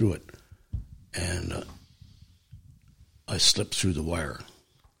through it. And I slipped through the wire,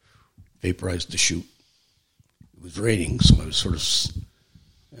 vaporized the chute. It was raining, so I was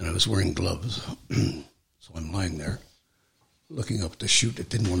and I was wearing gloves. So I'm lying there, looking up the chute. It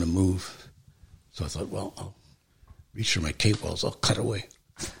didn't want to move. So I thought, well, I'll reach for my cape wells. I'll cut away.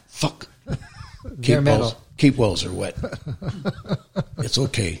 Fuck. Cape wells are wet. It's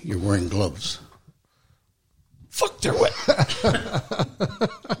okay. You're wearing gloves. Fuck, they're wet.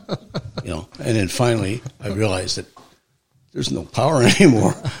 And then finally I realized that there's no power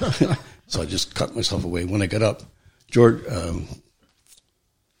anymore. So I just cut myself away. When I got up, John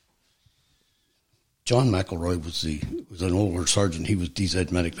McElroy was an older sergeant. He was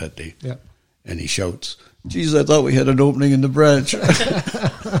DZ medic that day. Yeah. And he shouts, "Jesus, I thought we had an opening in the branch."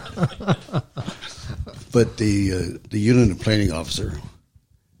 But the unit and planning officer,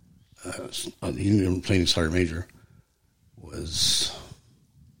 the unit and planning sergeant major, was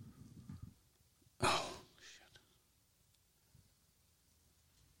I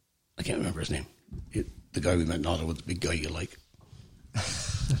can't remember his name. The guy we met in Ottawa, the big guy you like.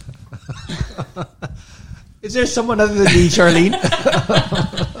 Is there someone other than me, Charlene?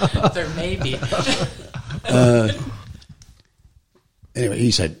 There may be. Anyway,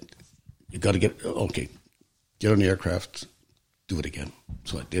 he said, "You got to get on the aircraft, do it again."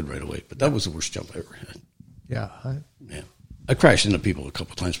 So I did right away. But that was the worst jump I ever had. Yeah. Yeah. I crashed into people a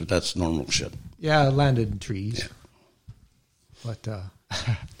couple of times, but that's normal shit. Yeah, I landed in trees. Yeah. But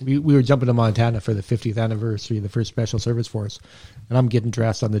we were jumping to Montana for the 50th anniversary of the first Special Service Force, and I'm getting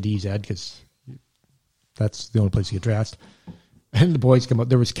dressed on the DZ because that's the only place to get dressed. And the boys come up.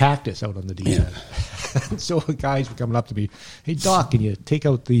 There was cactus out on the DZ. Yeah. So the guys were coming up to me, "Hey, Doc, can you take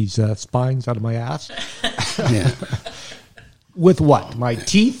out these spines out of my ass?" Yeah. With what? My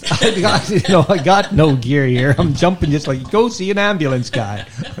teeth? I got no gear here. I'm jumping just like, go see an ambulance guy.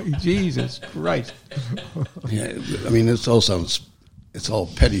 Jesus Christ. Yeah, I mean, it's all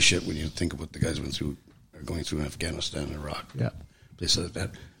petty shit when you think of what the guys are going through in Afghanistan and Iraq. Yeah. Places like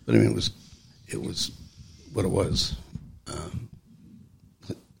that. But I mean, it was what it was.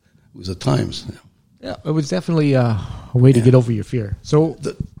 It was at times. Yeah, it was definitely a way to get over your fear. So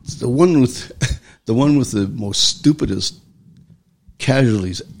the one with the most stupidest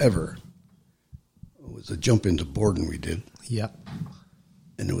casualties ever was a jump into Borden we did. Yeah.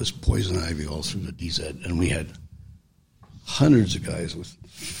 And it was poison ivy all through the DZ. And we had hundreds of guys with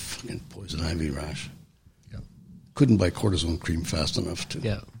fucking poison ivy rash. Yeah. Couldn't buy cortisone cream fast enough to.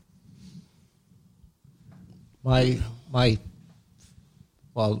 Yeah. It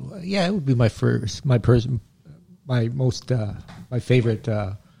would be my favorite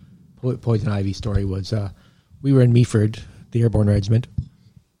poison ivy story was we were in Meaford, the Airborne Regiment.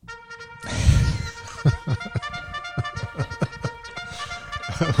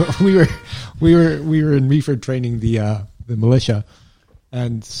 we were in Meaford training the militia,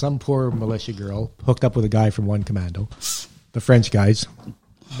 and some poor militia girl hooked up with a guy from One Commando, the French guys,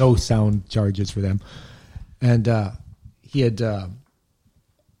 no sound charges for them, and he had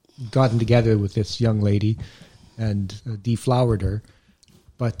gotten together with this young lady and deflowered her,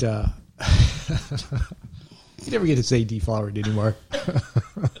 but you never get to say deflowered anymore.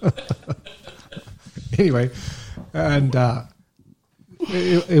 Anyway, and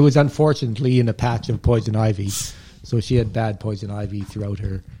it was unfortunately in a patch of poison ivy, so she had bad poison ivy throughout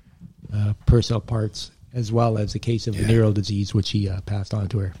her personal parts, as well as a case of venereal disease, which he passed on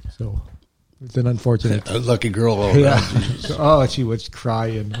to her. So it's an unfortunate. A lucky girl. Oh, she was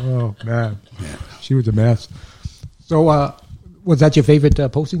crying. Oh, man. Yeah. She was a mess. So was that your favorite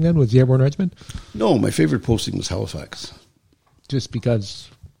posting then, was the Airborne Regiment? No, my favorite posting was Halifax. Just because?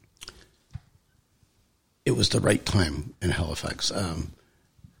 It was the right time in Halifax. I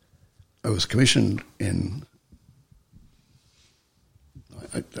was commissioned in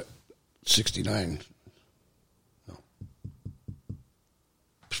 69. No.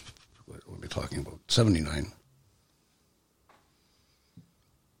 What are we talking about? 79.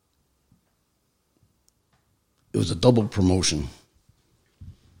 was a double promotion.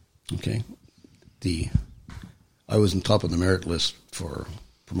 Okay. I was on top of the merit list for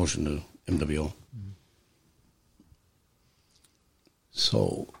promotion to MWO.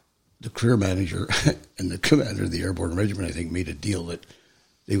 So the career manager and the commander of the Airborne Regiment, I think, made a deal that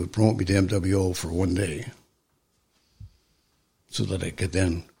they would promote me to MWO for one day so that I could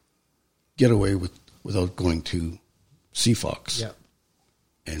then get away without going to CFOX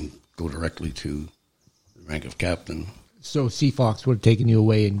and go directly to the rank of captain. So CFOX would have taken you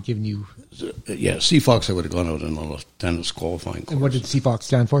away and given you... Yeah, CFOX, I would have gone out in a lieutenant's qualifying course. And what did CFOX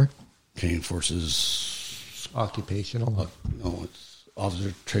stand for? Canadian Forces... Occupational? No, it's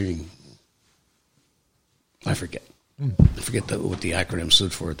Officer Training... I forget. I forget what the acronym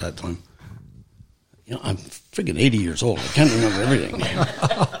stood for at that time. You know, I'm freaking 80 years old. I can't remember everything.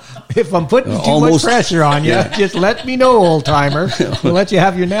 If I'm putting too much pressure on you, just let me know, old timer. We'll let you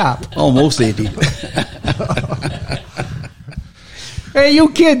have your nap. Almost 80. Hey,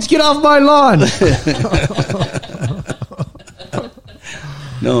 you kids, get off my lawn.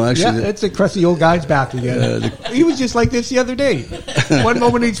 No, actually. Yeah, it's a crusty old guy's back again. He was just like this the other day. One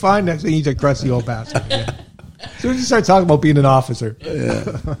moment he's fine, next thing he's a crusty old bastard again. As soon as you start talking about being an officer.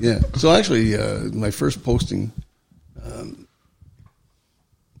 Yeah. So actually, my first posting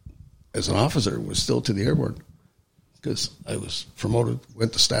as an officer was still to the Airborne because I was promoted,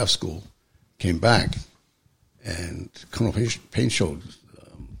 went to staff school, came back, and Colonel Payne showed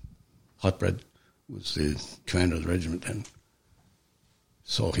Hotbread was the commander of the regiment then.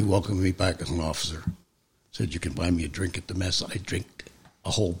 So he welcomed me back as an officer. Said, you can buy me a drink at the mess. I drink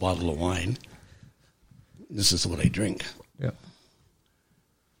a whole bottle of wine. This is what I drink. Yeah.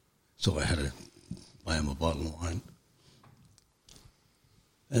 So I had to buy him a bottle of wine.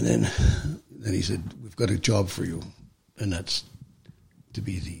 And then he said, we've got a job for you. And that's to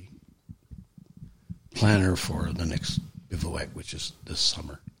be the planner for the next bivouac, which is this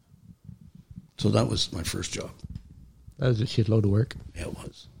summer. So that was my first job. That was a shitload of work. Yeah, it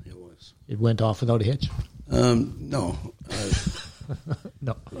was. It was. It went off without a hitch? No.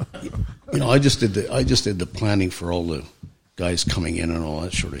 No. You know, I just did the planning for all the guys coming in and all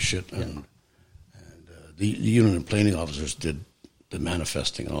that sort of shit. And the unit and planning officers did the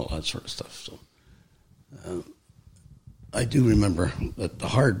manifesting and all that sort of stuff. So I do remember that the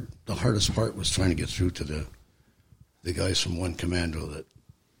hardest part was trying to get through to the guys from one commando that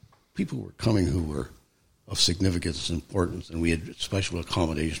people were coming who were of significance and importance, and we had special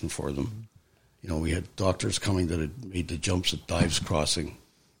accommodation for them. You know, we had doctors coming that had made the jumps at Dives Crossing.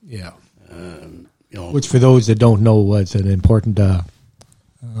 Yeah. You know, which, for those that don't know, was an important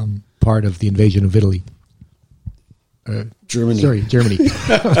part of the invasion of Italy. Germany. Sorry, Germany.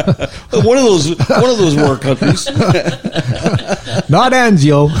 one of those war countries. Not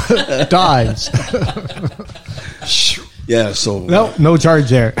Anzio. Dives. Yeah. So no charge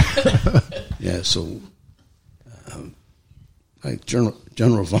there. Yeah. So, General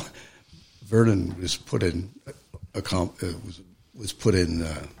Vernon was put in was put in.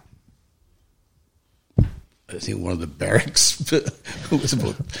 I think one of the barracks. There was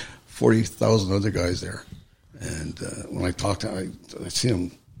about 40,000 other guys there, and when I talked to him, I see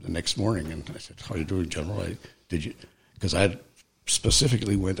him the next morning, and I said, "How are you doing, General? Did you?" Because I had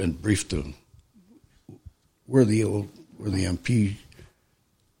specifically went and briefed him where the MP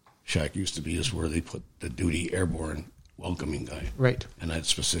shack used to be is where they put the duty airborne welcoming guy. Right. And I'd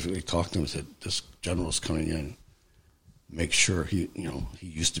specifically talked to him and said, this general's coming in. Make sure he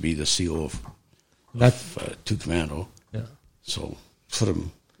used to be the CO of 2 Commando. Yeah. So put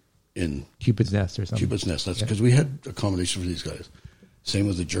him in Cupid's Nest or something. Cupid's Nest. That's because we had accommodation for these guys. Same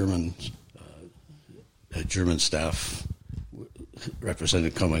with the German staff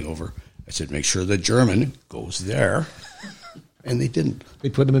representative coming over. I said, make sure the German goes there. And they didn't. They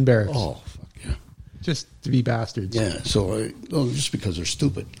put them in barracks. Oh, fuck yeah. Just to be bastards. Yeah, so just because they're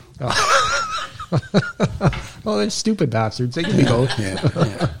stupid. Well, they're stupid bastards. They can be both.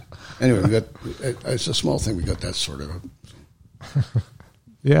 Yeah. Anyway, it's a small thing. We got that sort of.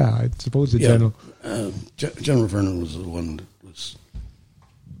 Yeah, I suppose the general. General Vernon was the one that was,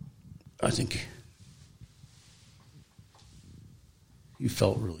 I think, he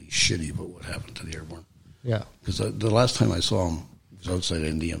felt really shitty about what happened to the Airborne. Yeah. Because the last time I saw him was outside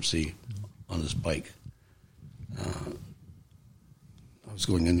NDMC on his bike. I was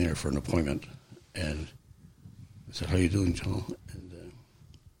going in there for an appointment, and I said, how you doing, General? And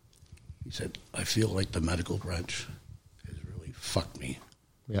he said, I feel like the medical branch has really fucked me.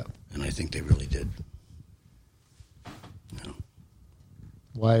 Yeah. And I think they really did. Yeah.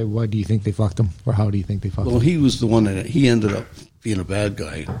 Why do you think they fucked him? Or how do you think they fucked him? Well, he was the one that, he ended up being a bad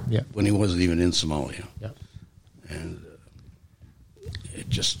guy when he wasn't even in Somalia. Yeah. And it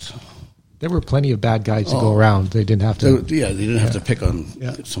just... There were plenty of bad guys to go around. They didn't have to... They didn't have to pick on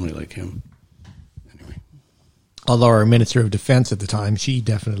somebody like him. Anyway. Although our Minister of Defense at the time, she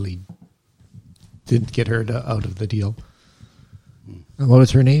definitely didn't get her out of the deal. And what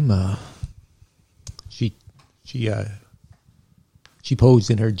was her name? She posed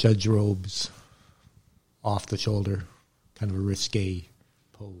in her judge robes, off the shoulder, kind of a risque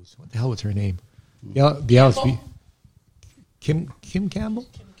pose. What the hell was her name? Bialsby. Kim Campbell?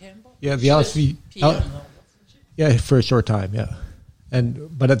 Kim Campbell? Yeah, Bialsby. PM, Yeah, for a short time, yeah.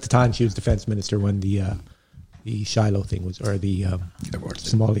 But at the time, she was defense minister when the Shiloh thing was, or the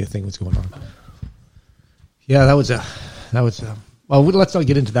Somalia thing was going on. Yeah, that was. Well, let's not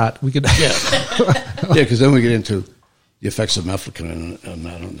get into that. We could. Yeah, because then we get into the effects of mefloquine and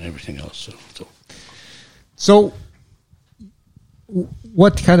that and everything else. So,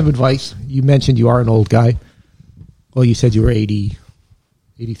 what kind of advice? You mentioned you are an old guy. Well, you said you were 80,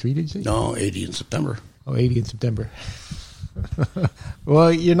 83, did you say? No, 80 in September. Oh, 80 in September.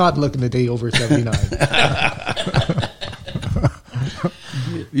 Well, you're not looking a day over 79.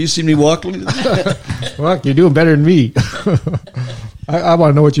 You seen me walk? Well, you're doing better than me. I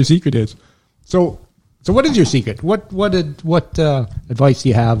want to know what your secret is. So what is your secret? What advice do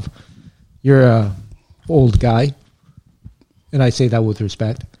you have? You're a old guy, and I say that with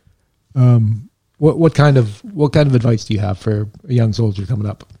respect. What kind of advice do you have for a young soldier coming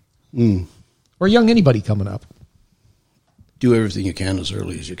up, or young anybody coming up? Do everything you can as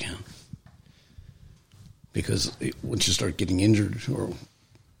early as you can, because once you start getting injured, or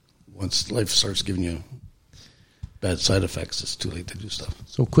once life starts giving you bad side effects, it's too late to do stuff.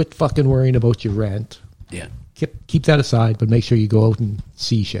 So quit fucking worrying about your rent. Yeah. Keep that aside, but make sure you go out and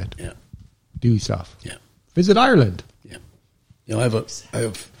see shit. Yeah. Do stuff. Yeah. Visit Ireland. Yeah. You know, I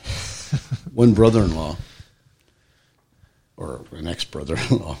have one brother-in-law, or an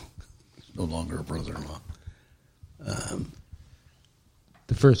ex-brother-in-law, no longer a brother-in-law.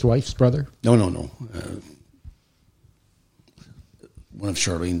 The first wife's brother? No. One of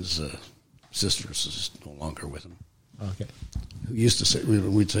Charlene's sisters is no longer with him. Okay. Who used to say,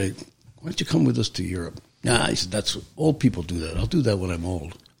 we'd say, why don't you come with us to Europe? Nah, he said, that's old people do that. I'll do that when I'm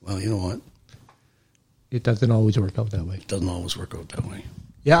old. Well, you know what? It doesn't always work out that way. It doesn't always work out that way.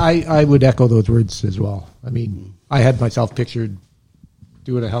 Yeah, I would echo those words as well. I mean, I had myself pictured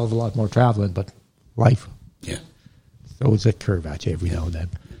doing a hell of a lot more traveling, but life Yeah. throws a curve at you every now and then.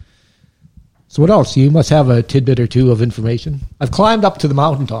 So what else? You must have a tidbit or two of information. I've climbed up to the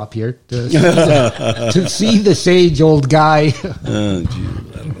mountaintop here to see the sage old guy. Oh, geez,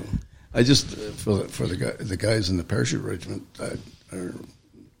 I don't know. I just, for the guys in the parachute regiment, or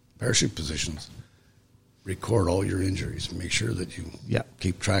parachute positions, record all your injuries and make sure that you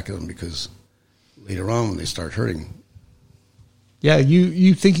keep track of them, because later on when they start hurting. Yeah,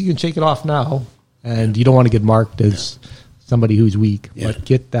 you think you can shake it off now, and you don't want to get marked as somebody who's weak, but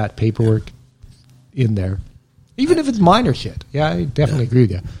get that paperwork in there. Even if it's minor shit. Yeah, I definitely agree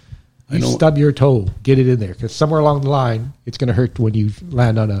with you. You stub your toe, get it in there, because somewhere along the line, it's going to hurt when you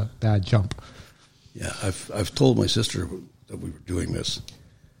land on a bad jump. Yeah, I've told my sister that we were doing this.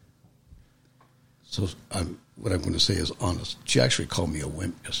 So what I'm going to say is honest. She actually called me a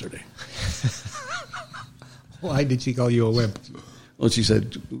wimp yesterday. Why did she call you a wimp? Well, she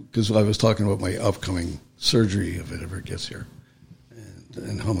said, because I was talking about my upcoming surgery if it ever gets here,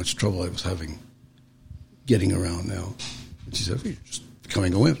 and how much trouble I was having getting around now. And she said, you're just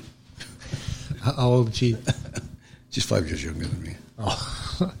becoming a wimp. How old is she? She's 5 years younger than me.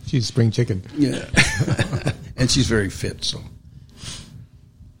 Oh, she's spring chicken. Yeah. And she's very fit, so.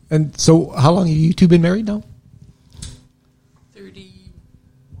 And so how long have you two been married now?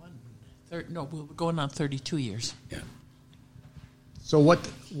 31. No, we're going on 32 years. Yeah. So what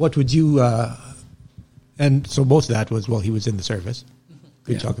would you, and so most of that was, well, he was in the service.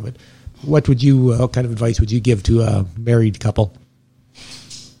 Good chunk of it. What kind of advice would you give to a married couple?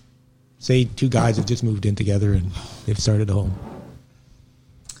 Say two guys have just moved in together and they've started a home.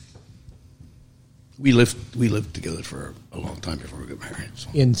 We lived together for a long time before we got married. So.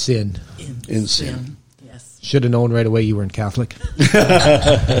 In sin. In sin. Yes. Should have known right away you weren't Catholic.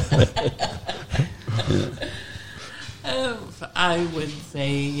 I would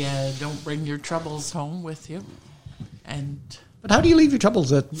say don't bring your troubles home with you. But how do you leave your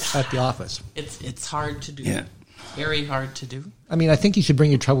troubles at the office? It's hard to do. Yeah. Very hard to do. I mean, I think you should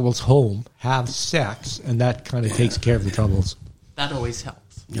bring your troubles home, have sex, and that kind of takes care of the troubles. That always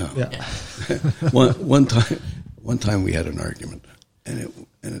helps. Yeah. Yeah. one time we had an argument, and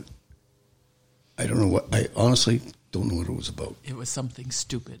it I don't know what, I honestly don't know what it was about. It was something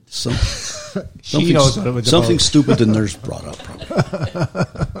stupid. She knows what it was something about. stupid the nurse brought up,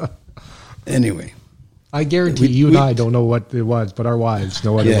 probably. Anyway. I guarantee you and I don't know what it was, but our wives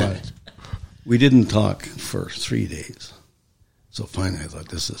know what it was. We didn't talk for 3 days. So finally I thought,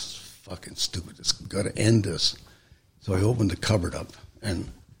 this is fucking stupid. It's got to end this. So I opened the cupboard up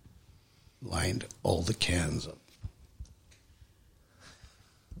and lined all the cans up.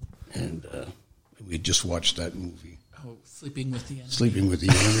 And we just watched that movie. Oh, Sleeping with the Enemy. Sleeping with the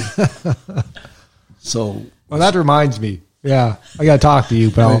Enemy. So... Well, that reminds me. Yeah, I got to talk to you,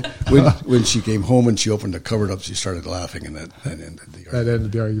 pal. When she came home and she opened the cupboard up, she started laughing, and that ended the argument. That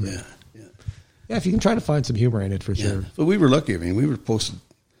ended the argument. Yeah, if you can try to find some humor in it, for sure. But we were lucky. I mean, we were posted.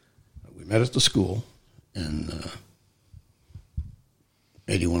 We met at the school, and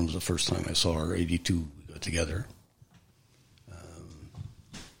 81 was the first time I saw her. 82, we got together.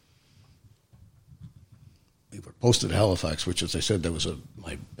 We were posted at Halifax, which, as I said, that was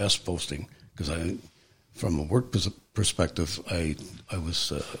my best posting, because from a work perspective, I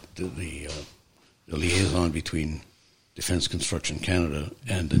was the liaison between Defence Construction Canada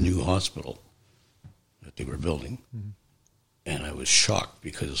and the new hospital that they were building. Mm-hmm. And I was shocked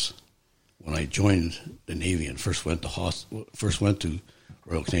because when I joined the Navy and first went to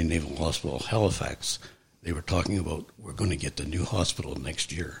Royal Canadian Naval Hospital, Halifax, they were talking about, we're going to get the new hospital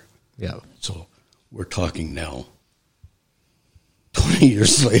next year. Yeah. So we're talking now 20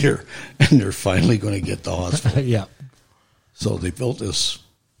 years later, and they're finally going to get the hospital. Yeah. So they built this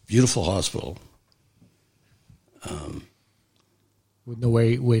beautiful hospital. With no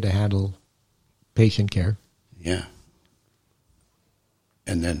way to handle patient care. Yeah.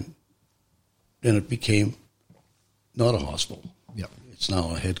 And then it became not a hospital. Yeah. It's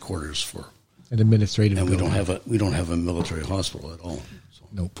now a headquarters for an administrative. And building. we don't have a military hospital at all. So.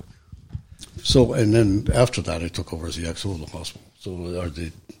 Nope. So, and then after that, I took over as the XO of the hospital. So, or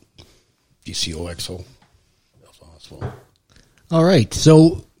the DCO XO of the hospital. All right.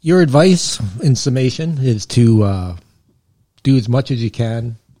 So, your advice in summation is to do as much as you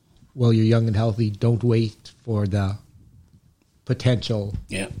can while you're young and healthy. Don't wait for the potential.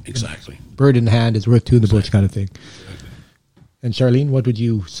 Yeah, exactly. Bird in the hand is worth two in the bush kind of thing. Exactly. And Charlene, what would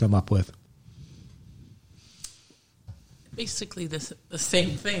you sum up with? Basically the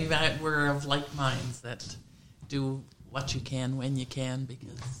same thing, that we're of like minds, that do what you can when you can,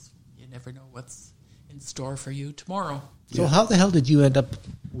 because you never know what's in store for you tomorrow. So how the hell did you end up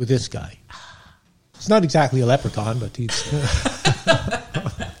with this guy? It's not exactly a leprechaun, but he's...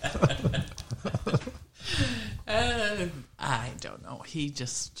 I don't know. He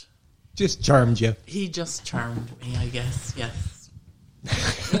just charmed you. He just charmed me, I guess, yes.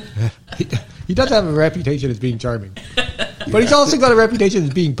 He does have a reputation as being charming. But he's also got a reputation as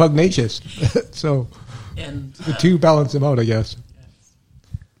being pugnacious. So the two balance him out, I guess. Yes.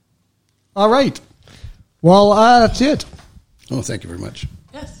 All right. Well, that's it. Oh, thank you very much.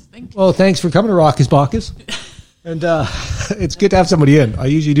 Yes, thank you. Well, thanks for coming to Raucous Baucus. And it's good to have somebody in. I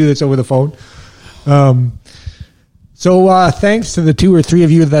usually do this over the phone. So thanks to the 2 or 3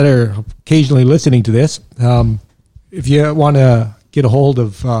 of you that are occasionally listening to this. If you want to get a hold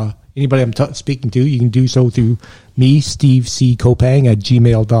of anybody I'm speaking to, you can do so through me, Steve C. Kopang at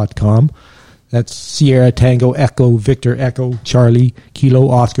gmail.com. That's Sierra Tango Echo Victor Echo Charlie Kilo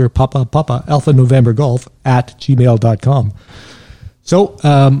Oscar Papa Alpha November Golf at gmail.com. So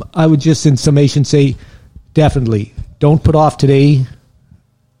I would just in summation say, definitely don't put off today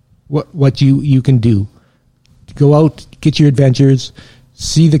what you can do. Go out, get your adventures,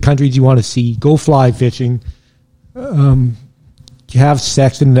 see the countries you want to see, go fly fishing, have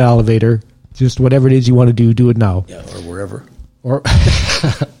sex in an elevator, just whatever it is you want to do it now. Yeah, or wherever. Or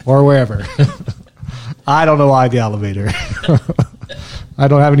wherever. I don't know why the elevator. I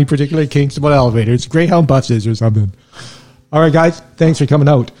don't have any particular kinks about elevators. Greyhound buses or something. All right, guys, thanks for coming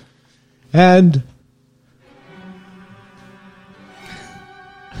out. And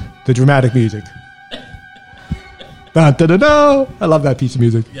the dramatic music. Da-da-da-da. I love that piece of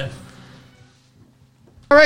music. Yes.